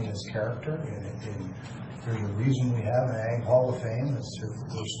County its character. And there's a reason we have an Ag Hall of Fame. It's to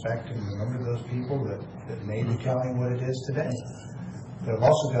respect and remember those people that made the county what it is today. But I've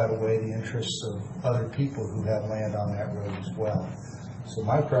also got to weigh the interests of other people who have land on that road as well. So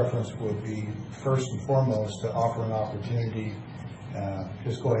my preference would be, first and foremost, to offer an opportunity.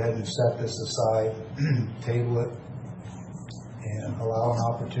 Just go ahead and set this aside, table it, and allow an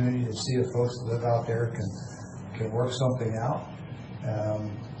opportunity to see if folks that live out there can work something out.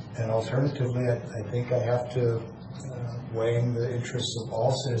 And alternatively, I think I have to, weighing the interests of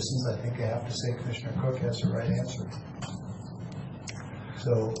all citizens, I think I have to say Commissioner Cook has the right answer.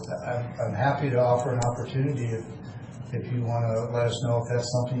 So I'm happy to offer an opportunity if you want to let us know if that's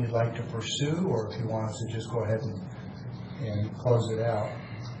something you'd like to pursue, or if you want us to just go ahead and close it out.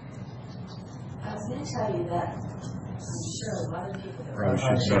 I was going to tell you that I'm sure a lot of people that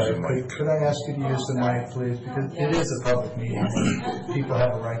I'm sorry, could I ask you to use the mic, please? Because it is a public meeting. People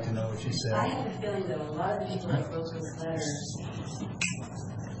have a right to know what you I said. have a feeling that a lot of the people that wrote those letters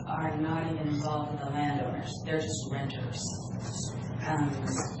are not even involved with the landowners. They're just renters.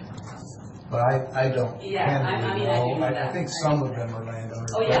 But I don't Yeah, I candidly mean, I do know. know I that. think some of them are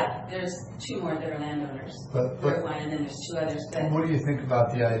landowners. Oh, yeah, there's two more that are landowners. But We're one, and then there's two others. But what do you think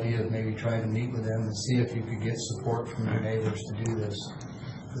about the idea of maybe trying to meet with them and see if you could get support from your neighbors to do this?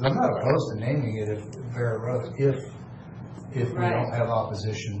 Because I'm not opposed to naming it if Bear Road, if we Right. don't have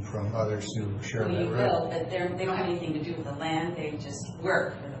opposition from others who share well, that you road. will, but they don't have anything to do with the land. They just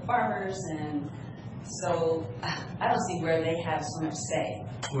work for the farmers, and so I don't see where they have so much say.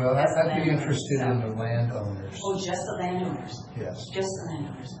 Well, As the I'd be landowners, interested so. in the landowners. Oh, just the landowners? Yes. Just the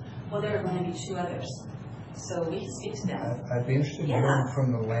landowners. Well, there are going to be two others, so we can speak to them. I'd be interested in Yeah. hearing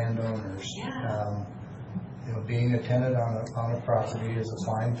from the landowners. Yeah. Being a tenant on a property is a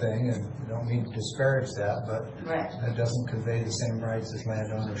fine thing, and I don't mean to disparage that, but Right. that doesn't convey the same rights as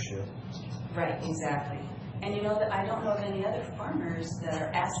land ownership. Right, exactly. And you know that I don't know of any other farmers that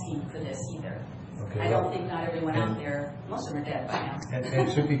are asking for this either. Okay, I don't think not everyone out there, most of them are dead by now. And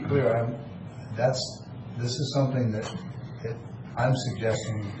to be clear, this is something that I'm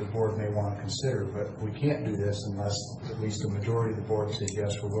suggesting the board may want to consider, but we can't do this unless at least a majority of the board says,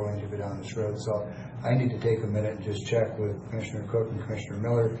 yes, we're willing to go down this road. So I need to take a minute and just check with Commissioner Cook and Commissioner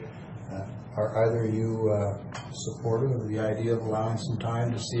Miller. Are either of you supportive of the idea of allowing some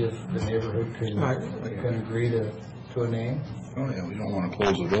time to see if the neighborhood can agree to a name? Oh, yeah, we don't want to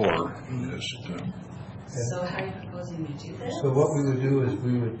close the door. Just, So how are you proposing to do this? So what we would do is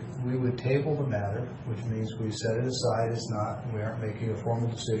we would table the matter, which means we set it aside. We aren't making a formal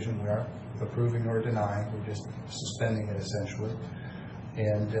decision. We aren't approving or denying. We're just suspending it essentially.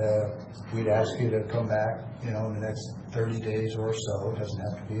 And we'd ask you to come back, in the next 30 days or so. It doesn't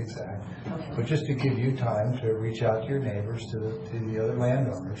have to be exact. Okay. But just to give you time to reach out to your neighbors, to the other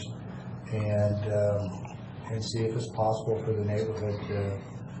landowners, and see if it's possible for the neighborhood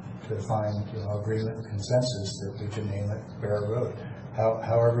to find agreement and consensus that we can name it Bear Road.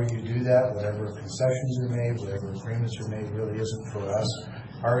 However you do that, whatever concessions are made, whatever agreements are made, really isn't for us.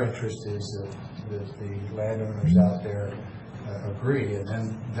 Our interest is that the landowners out there agree, and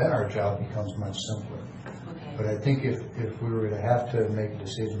then our job becomes much simpler. Okay. But I think if we were to have to make a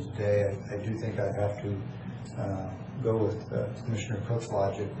decision today, I do think I'd have to go with Commissioner Cook's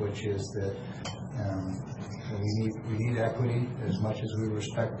logic, which is that we need equity as much as we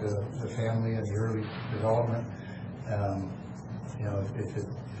respect the family and the early development. if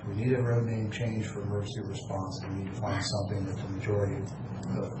we need a road name change for emergency response, we need to find something that the majority of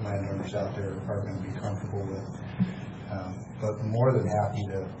landowners out there are going to be comfortable with. But more than happy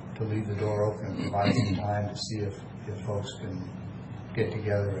to leave the door open and provide some time to see if folks can get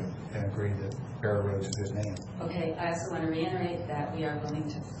together and agree that Bear Road's a good name. Okay, I also want to reiterate that we are willing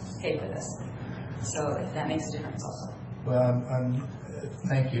to pay for this. So if that makes a difference also. Well,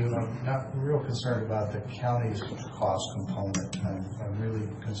 thank you. I'm not real concerned about the county's cost component. I'm really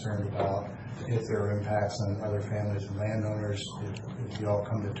concerned about if there are impacts on other families and landowners, if you all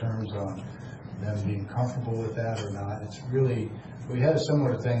come to terms on them being comfortable with that or not. It's really, we had a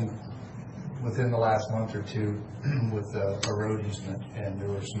similar thing within the last month or two with a road easement, and there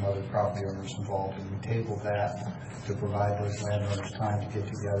were some other property owners involved, and we tabled that to provide those landowners time to get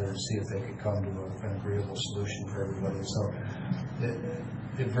together and see if they could come to an agreeable solution for everybody. So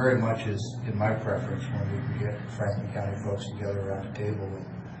it very much is in my preference when we can get Franklin County folks together around the table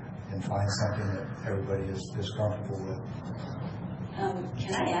and find something that everybody is comfortable with.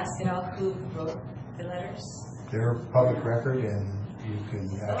 Can I ask at all who wrote the letters? They're public record, and you can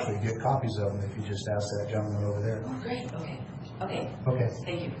actually get copies of them if you just ask that gentleman over there. Oh, great. Okay. Okay.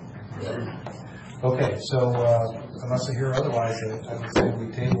 Thank you. Okay, so unless I hear otherwise, I would say we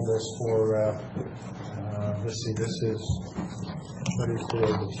table this for, let's see, this is, what is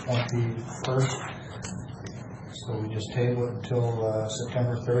today, the 21st? So we just table it until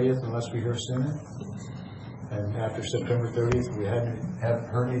September 30th unless we hear sooner. And after September 30th, if we haven't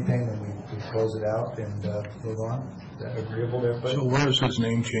heard anything, then we close it out and move on. Is that agreeable to everybody? So where is his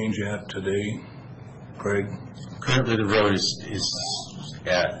name change at today, Craig? Currently, the road is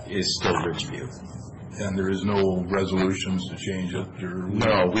still Ridgeview. And there is no resolutions to change it?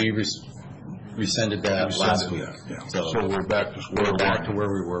 No, we rescinded that last week. Yeah. So we're back to square one. We're back to where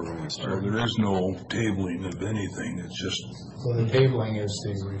we were when we So started. there is no tabling of anything, it's just... So the tabling is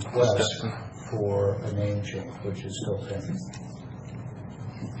the request for a name change, which is still pending.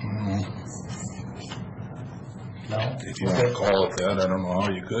 No? If you want to call it that, I don't know how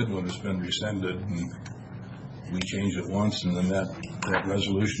you could when it's been rescinded, and we changed it once, and then that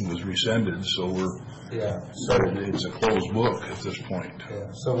resolution was rescinded, so it's a closed book at this point. Yeah.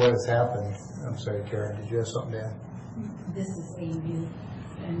 So what has happened, I'm sorry, Karen, did you have something to add? This is a new.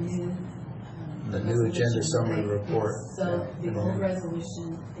 The new agenda summary report. So the old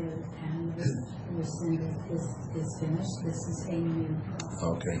resolution and rescinded is finished. This is a new.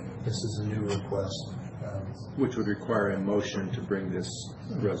 Okay. This is a new request. Which would require a motion to bring this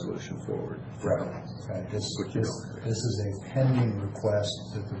resolution forward. Right. This is a pending request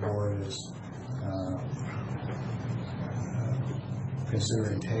that the board is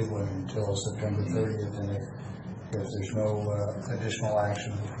considering tabling until September 30th, and if there's no additional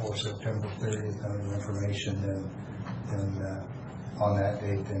action before September 30th on the information, then on that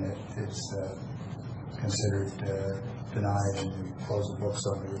date, then it's considered denied, and we close the books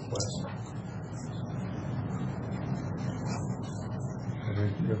on the request.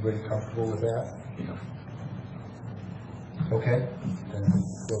 Everybody comfortable with that? Yeah. Okay, then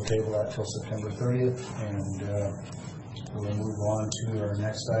we'll table that till September 30th, and we'll move on to our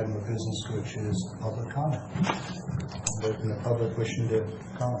next item of business, which is public comment. Open the public wishing to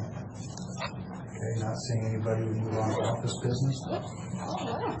comment. Okay, not seeing anybody, we move on to office business.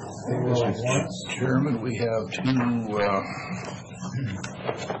 Mr. Chairman, we have two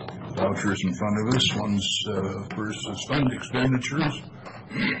vouchers in front of us. One's first is fund expenditures.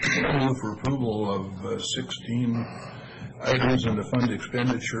 Move for approval of 16 items in the fund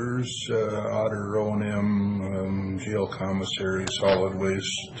expenditures, auditor, O&M, jail commissary, solid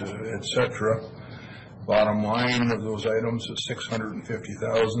waste, etc. Bottom line of those items is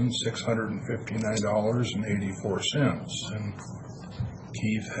 $650,659.84. And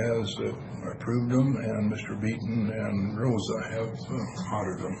Keith has approved them, and Mr. Beaton and Rosa have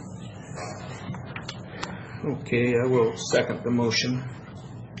audited them. Okay, I will second the motion.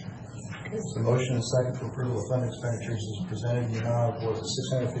 The motion and second for approval of fund expenditures is presented in the amount of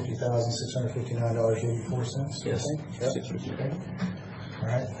 $650,659.84. Yes. Yep. Okay. All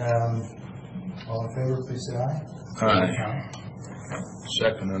right. All in favor, please say aye. Aye.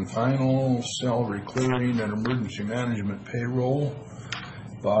 Second and final, salary clearing and emergency management payroll.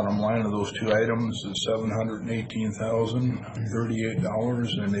 Bottom line of those two items is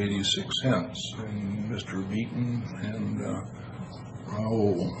 $718,038.86. And Mr. Beaton and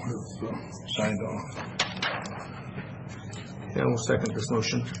Raul have signed off. I will second this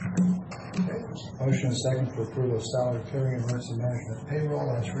motion. Okay. Motion and second for approval of salary clearing and emergency management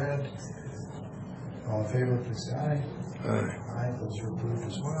payroll as read. All in favor, please say aye. Aye. Aye, those are approved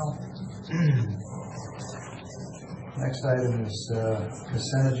as well. Next item is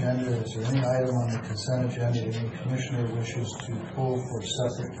consent agenda. Is there any item on the consent agenda any commissioner wishes to pull for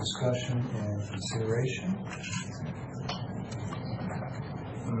separate discussion and consideration?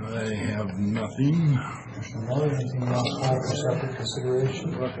 I have nothing. Commissioner Miller, anything else pull for separate consideration?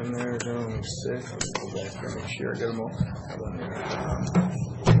 Looking there, there's only 6. I'll go back there and make sure I get them all.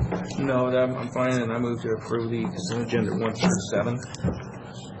 No, I'm fine, and I move to approve the consent agenda 1 through 7.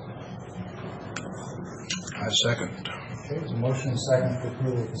 I second. Okay, there's a motion and second to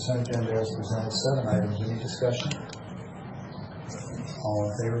approve the consent agenda as presented. 7 items. Any discussion? All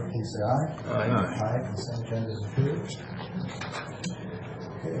in favor, please say aye. Aye. Aye. Consent agenda is approved.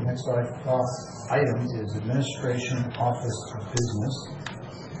 Okay, the next item is Administration Office of Business.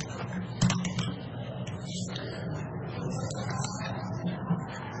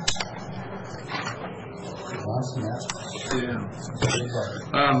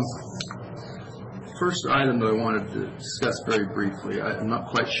 First item that I wanted to discuss very briefly, I'm not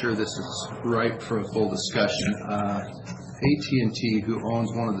quite sure this is ripe for a full discussion. AT&T, who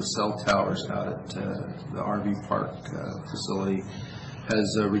owns one of the cell towers out at the RV park facility,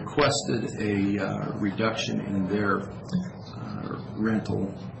 has requested a reduction in their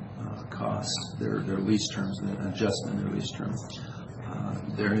rental costs, their lease terms, an adjustment in their lease terms.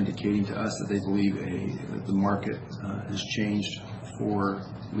 They're indicating to us that they believe the market has changed for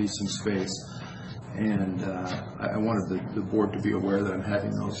leasing space. And I wanted the board to be aware that I'm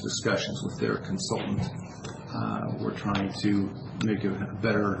having those discussions with their consultant. We're trying to make a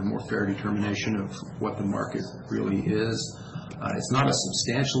better, more fair determination of what the market really is. It's not a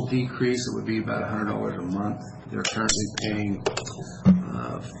substantial decrease. It would be about $100 a month. They're currently paying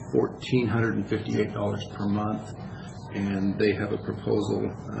 $1,458 per month, and they have a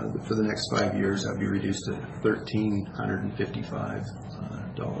proposal for the next 5 years that would be reduced to $1,355.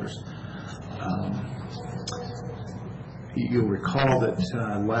 You'll recall that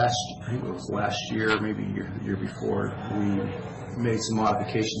I think it was last year, maybe the year before, we made some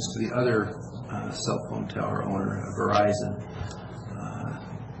modifications to the other cell phone tower owner, Verizon,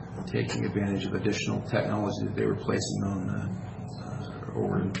 taking advantage of additional technology that they were placing on, or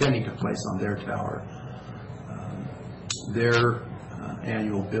were intending to place on their tower. Their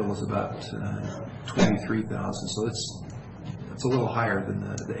annual bill is about $23,000, so it's a little higher than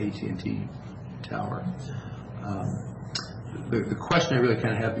the AT&T tower. The question I really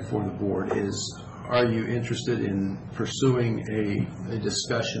kind of have before the board is, are you interested in pursuing a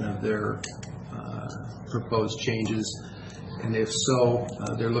discussion of their proposed changes? And if so,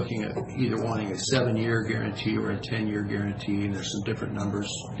 they're looking at either wanting a 7-year guarantee or a 10-year guarantee, and there's some different numbers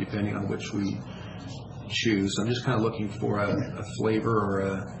depending on which we choose. I'm just kind of looking for a flavor or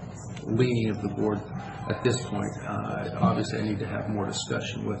a leaning of the board at this point. Obviously, I need to have more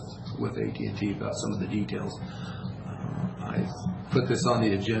discussion with AT&T about some of the details. I put this on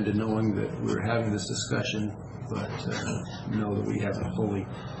the agenda knowing that we were having this discussion, but know that we haven't fully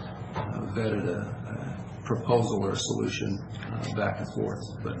vetted a proposal or a solution back and forth.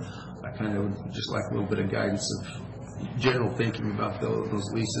 But I kind of would just like a little bit of guidance of general thinking about those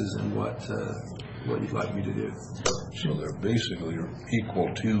leases and what you'd like me to do. So they're basically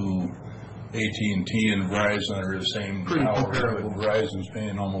equal to AT&T and Verizon are the same. Pretty comparable. Verizon's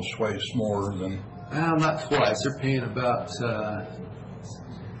paying almost twice more than. Not twice. They're paying about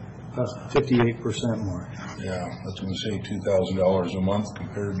 58% more. Yeah, I was going to say $2,000 a month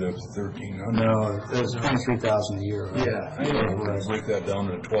compared to $1,300. No, it was $23,000 a year. Right? Yeah. I know. We're going to break that down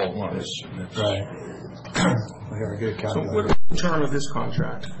to 12 months. Right. Here, I get a So calculator. what's the term of this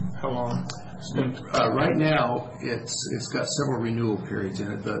contract? How long? Right now, it's got several renewal periods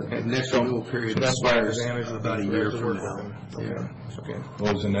in it. The next renewal period expires about a year from now. Yeah. Okay.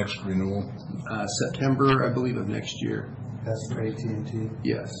 What was the next renewal? September, I believe, of next year. That's for AT&T,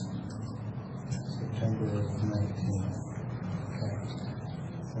 Yes. September of 19. Okay.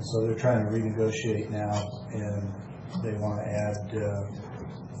 And so they're trying to renegotiate now, and they want to add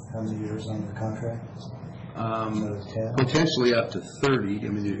how many years on the contract? Another 10? Potentially up to 30. I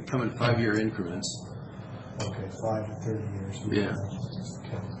mean, they come in 5-year increments. Okay, 5 to 30 years. Yeah.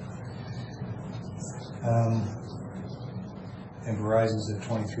 Okay. And Verizon's at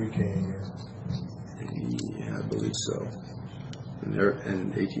 $23K a year. Yeah, I believe so.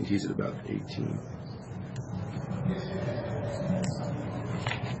 And AT&T's at about 18.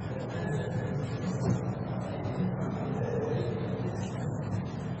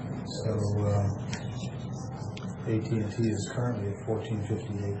 So AT&T is currently at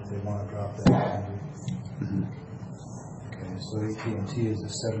 $14.58. They want to drop that to $100. Okay, so AT&T is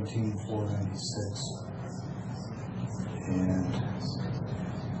at $17,496, and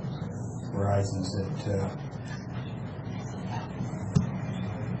Verizon's at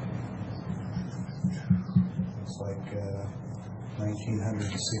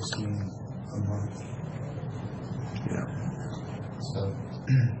 $1,916 a month. Yeah. So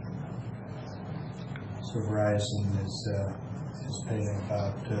Verizon is paying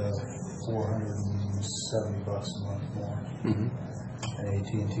about $470 a month more, and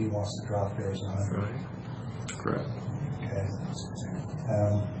AT&T wants to drop theirs $100. Right. Correct. Okay.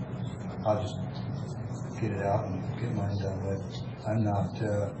 I'll just get it out and get mine done with. I'm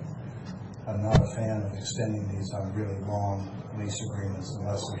not a fan of extending these on really long lease agreements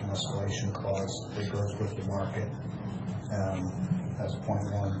unless there's an escalation clause that goes with the market. That's point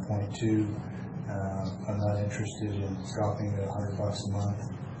one. Point two, I'm not interested in dropping it $100 a month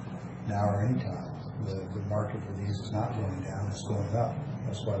now or anytime. The market for these is not going down, it's going up.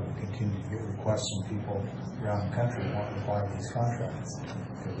 That's why we continue to get requests from people around the country wanting to buy these contracts,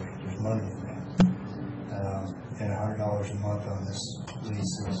 because there's money in them. And $100 a month on this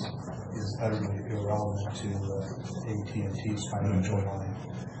lease is utterly irrelevant to AT&T's financial line.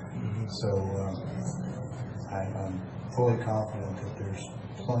 So I'm fully confident that there's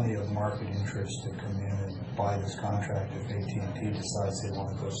plenty of market interest to come in and buy this contract if AT&T decides they want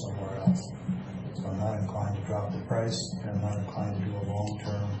to go somewhere else. So I'm not inclined to drop the price, and I'm not inclined to do a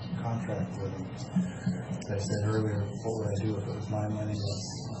long-term contract with them. As I said earlier, what would I do if it was my money?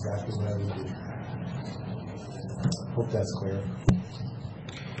 That's exactly what I would do. Hope that's clear.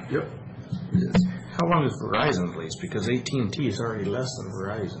 Yep. It is. How long is Verizon's lease? Because AT&T is already less than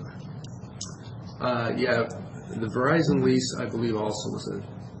Verizon. Yeah, the Verizon lease, I believe, also was a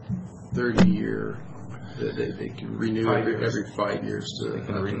 30-year. They can renew every 5 years. They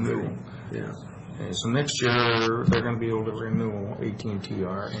can renew. Yeah. Okay, so next year they're going to be able to renew, AT&T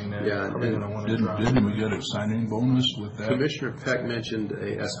are, and they're probably going to want to drop. Didn't we get a signing bonus with that? Commissioner Peck mentioned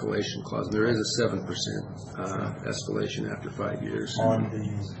a escalation clause. There is a 7% escalation after 5 years. On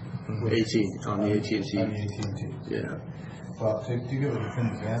the AT&T. On the AT&T. Yeah. Well, to give a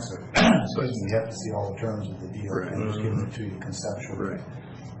definitive answer, we have to see all the terms of the deal. Right. I'm just giving it to you conceptually. Right.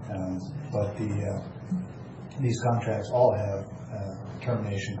 But these contracts all have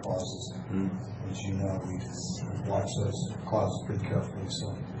termination clauses. As you know, we've watched those clauses pretty carefully.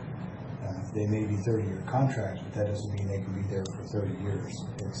 So they may be 30-year contracts, but that doesn't mean they can be there for 30 years.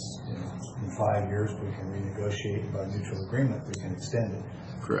 It's in 5 years we can renegotiate, and by mutual agreement we can extend it.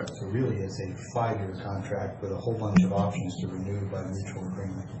 Correct. So really it's a 5-year contract with a whole bunch of options to renew by mutual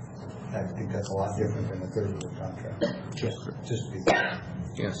agreement. I think that's a lot different than a 30-year contract. Just to be clear.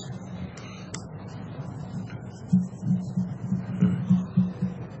 Yes.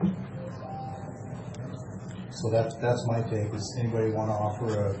 So that's my take. Does anybody want to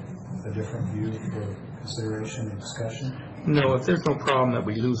offer a different view for consideration and discussion? No, if there's no problem that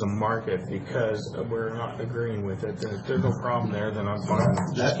we lose a market because we're not agreeing with it, then if there's no problem there, then I'm fine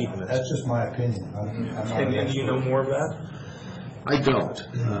with just keeping it. That's just my opinion. I'm not And do you know more of that? I don't.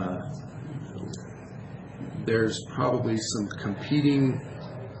 There's probably some competing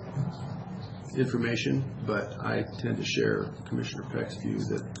information, but I tend to share Commissioner Peck's view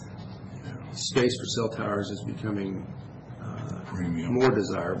that space for cell towers is becoming more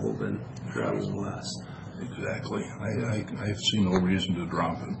desirable than rather than less. Exactly. I've seen no reason to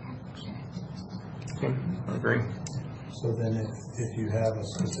drop it. Okay, I agree. So then if you have a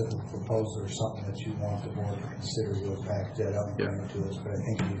specific proposal or something that you want the board to consider, you'll pack that up and bring it to us. But I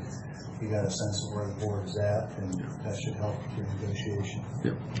think you got a sense of where the board is at, and that should help with your negotiation.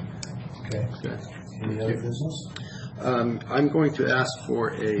 Yep. Okay. Any other business? I'm going to ask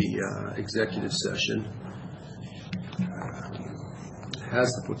for a executive session. Has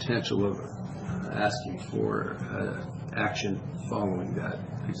the potential of asking for action following that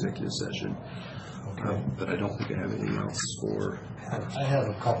executive session. But I don't think I have anything else for. I have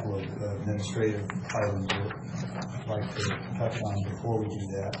a couple of administrative items that I'd like to touch on before we do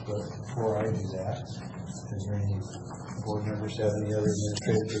that. But before I do that, is there any board members have any other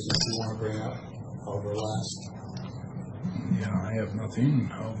administrative business you want to bring up? I'll go last. Yeah, I have nothing.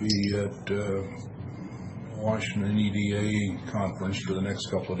 I'll be at Washington EDA conference for the next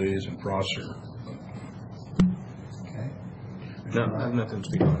couple of days in Prosser. Okay. No, I have nothing to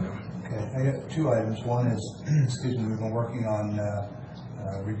speak on now. Okay, I got two items. One is, excuse me, we've been working on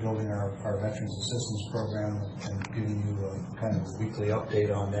rebuilding our Veterans Assistance Program and giving you a kind of a weekly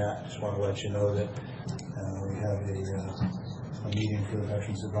update on that. Just want to let you know that we have a meeting for the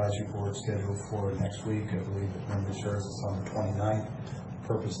Veterans Advisory Board scheduled for next week. I believe the members heard it's on the 29th. The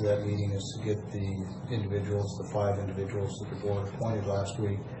purpose of that meeting is to get the individuals, the 5 individuals that the board appointed last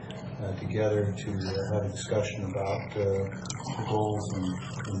week, together to have a discussion about the goals and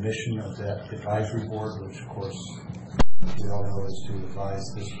the mission of that advisory board, which of course we all know is to advise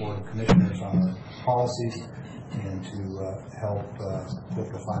this board of commissioners on our policies and to help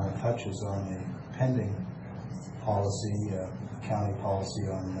put the final touches on a pending policy, county policy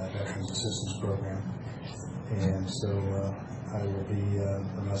on Veterans Assistance Program. And so I will be,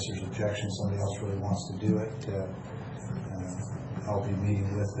 unless there's objection, somebody else really wants to do it, I'll be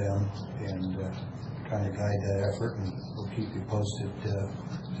meeting with them and trying to guide that effort, and we'll keep you posted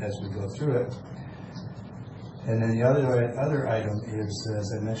as we go through it. And then the other item is, as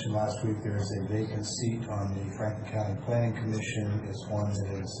I mentioned last week, there is a vacant seat on the Franklin County Planning Commission. It's one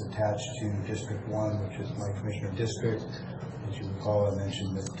that is attached to District 1, which is my commissioner district. As you recall, I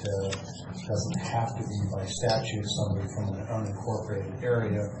mentioned that it doesn't have to be by statute somebody from an unincorporated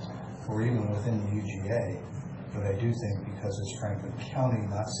area or even within the UGA. But I do think because it's Franklin County,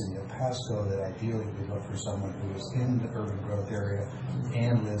 not City of Pasco, that ideally we look for someone who is in the urban growth area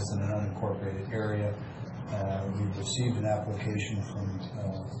and lives in an unincorporated area. We've received an application from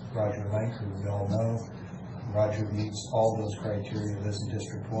Roger Lank, who we all know. Roger meets all those criteria, lives in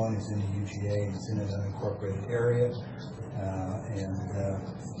District 1, he's in the UGA, he's in an unincorporated area. And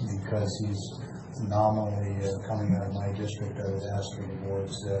because he's nominally coming out of my district, I would ask for the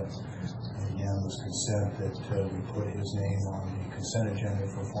board's unanimous consent that we put his name on the consent agenda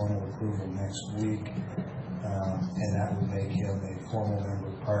for formal approval next week. And that would make him a formal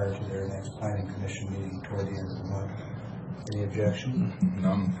member prior to their next planning commission meeting toward the end of the month. Any objection?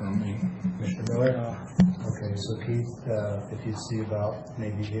 None from me. Commissioner Miller? Okay, so Keith, if you'd see about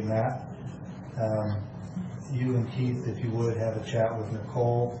maybe getting that. You and Keith, if you would, have a chat with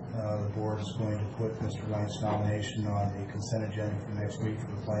Nicole. The board is going to put Mr. Wright's nomination on the consent agenda for next week for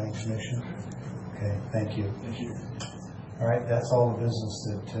the planning commission. Okay, thank you. Thank you. All right, that's all the business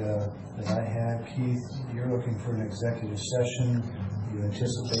that I have. Keith, you're looking for an executive session. You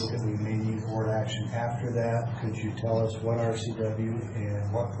anticipate that we may need board action after that. Could you tell us what RCW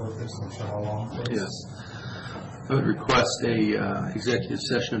and what purpose and for how long, please? Yes. I would request a executive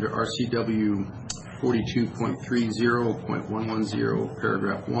session under RCW 42.30.110,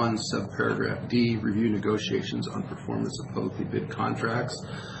 paragraph 1, subparagraph D, review negotiations on performance of publicly bid contracts,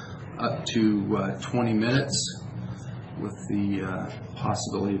 up to 20 minutes. With the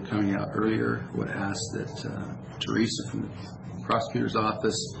possibility of coming out earlier, I would ask that Teresa from the prosecutor's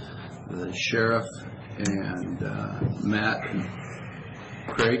office, the sheriff, and Matt and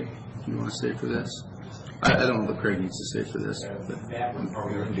Craig, you want to stay for this? I don't know what Craig needs to say for this, but Matt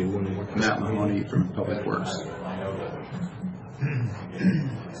Mahoney from Public Works.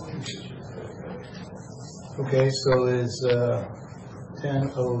 Okay, so is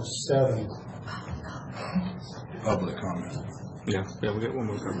 10:07. Public comment. Yeah, we got one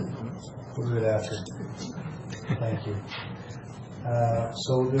more covered. We'll do it after. Thank you.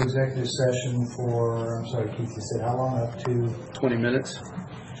 So we'll do executive session for, I'm sorry, Keith, you said how long? Up to? 20 minutes.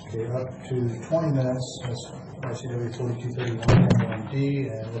 Okay, up to 20 minutes. That's RCW 4231.1D,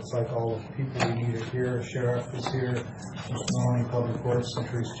 and it looks like all the people we need are here. Sheriff is here, Mr. Mahoney, Public Works, and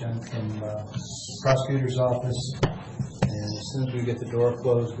Teresa Chen from prosecutor's office. And as soon as we get the door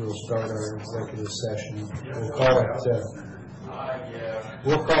closed, we'll start our executive session.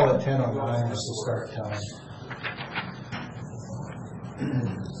 We'll call it 10 on the 9 as the start time.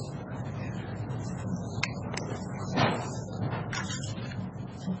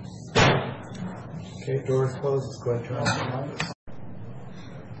 Okay, doors closed. Let's go ahead and turn off the lights.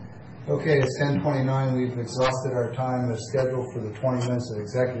 Okay, it's 10:29. We've exhausted our time as scheduled for the 20 minutes of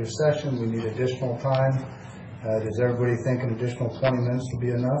executive session. We need additional time. Does everybody think an additional 20 minutes will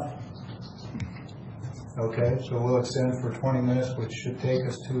be enough? Okay, so we'll extend for 20 minutes, which should take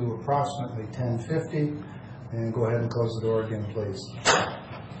us to approximately 10:50. And go ahead and close the door again, please.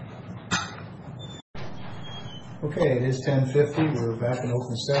 Okay, it is 10:50. We're back in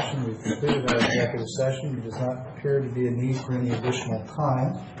open session. We've completed our executive session. There does not appear to be a need for any additional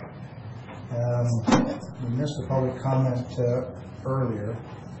time. We missed a public comment earlier.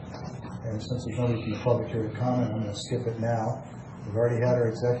 And since there's nobody from the public here to comment, I'm going to skip it now. We've already had our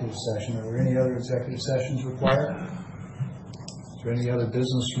executive session. Are there any other executive sessions required? Is there any other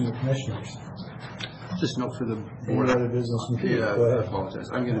business from the commissioners? Just note for the Any board. other business from the Yeah, Go I ahead. apologize.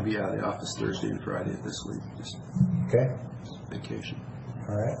 I'm going to be out of the office Thursday and Friday of this week. Just Okay, vacation.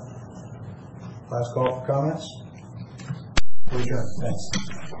 all right. Last call for comments? Adjourn.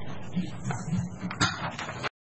 Thanks.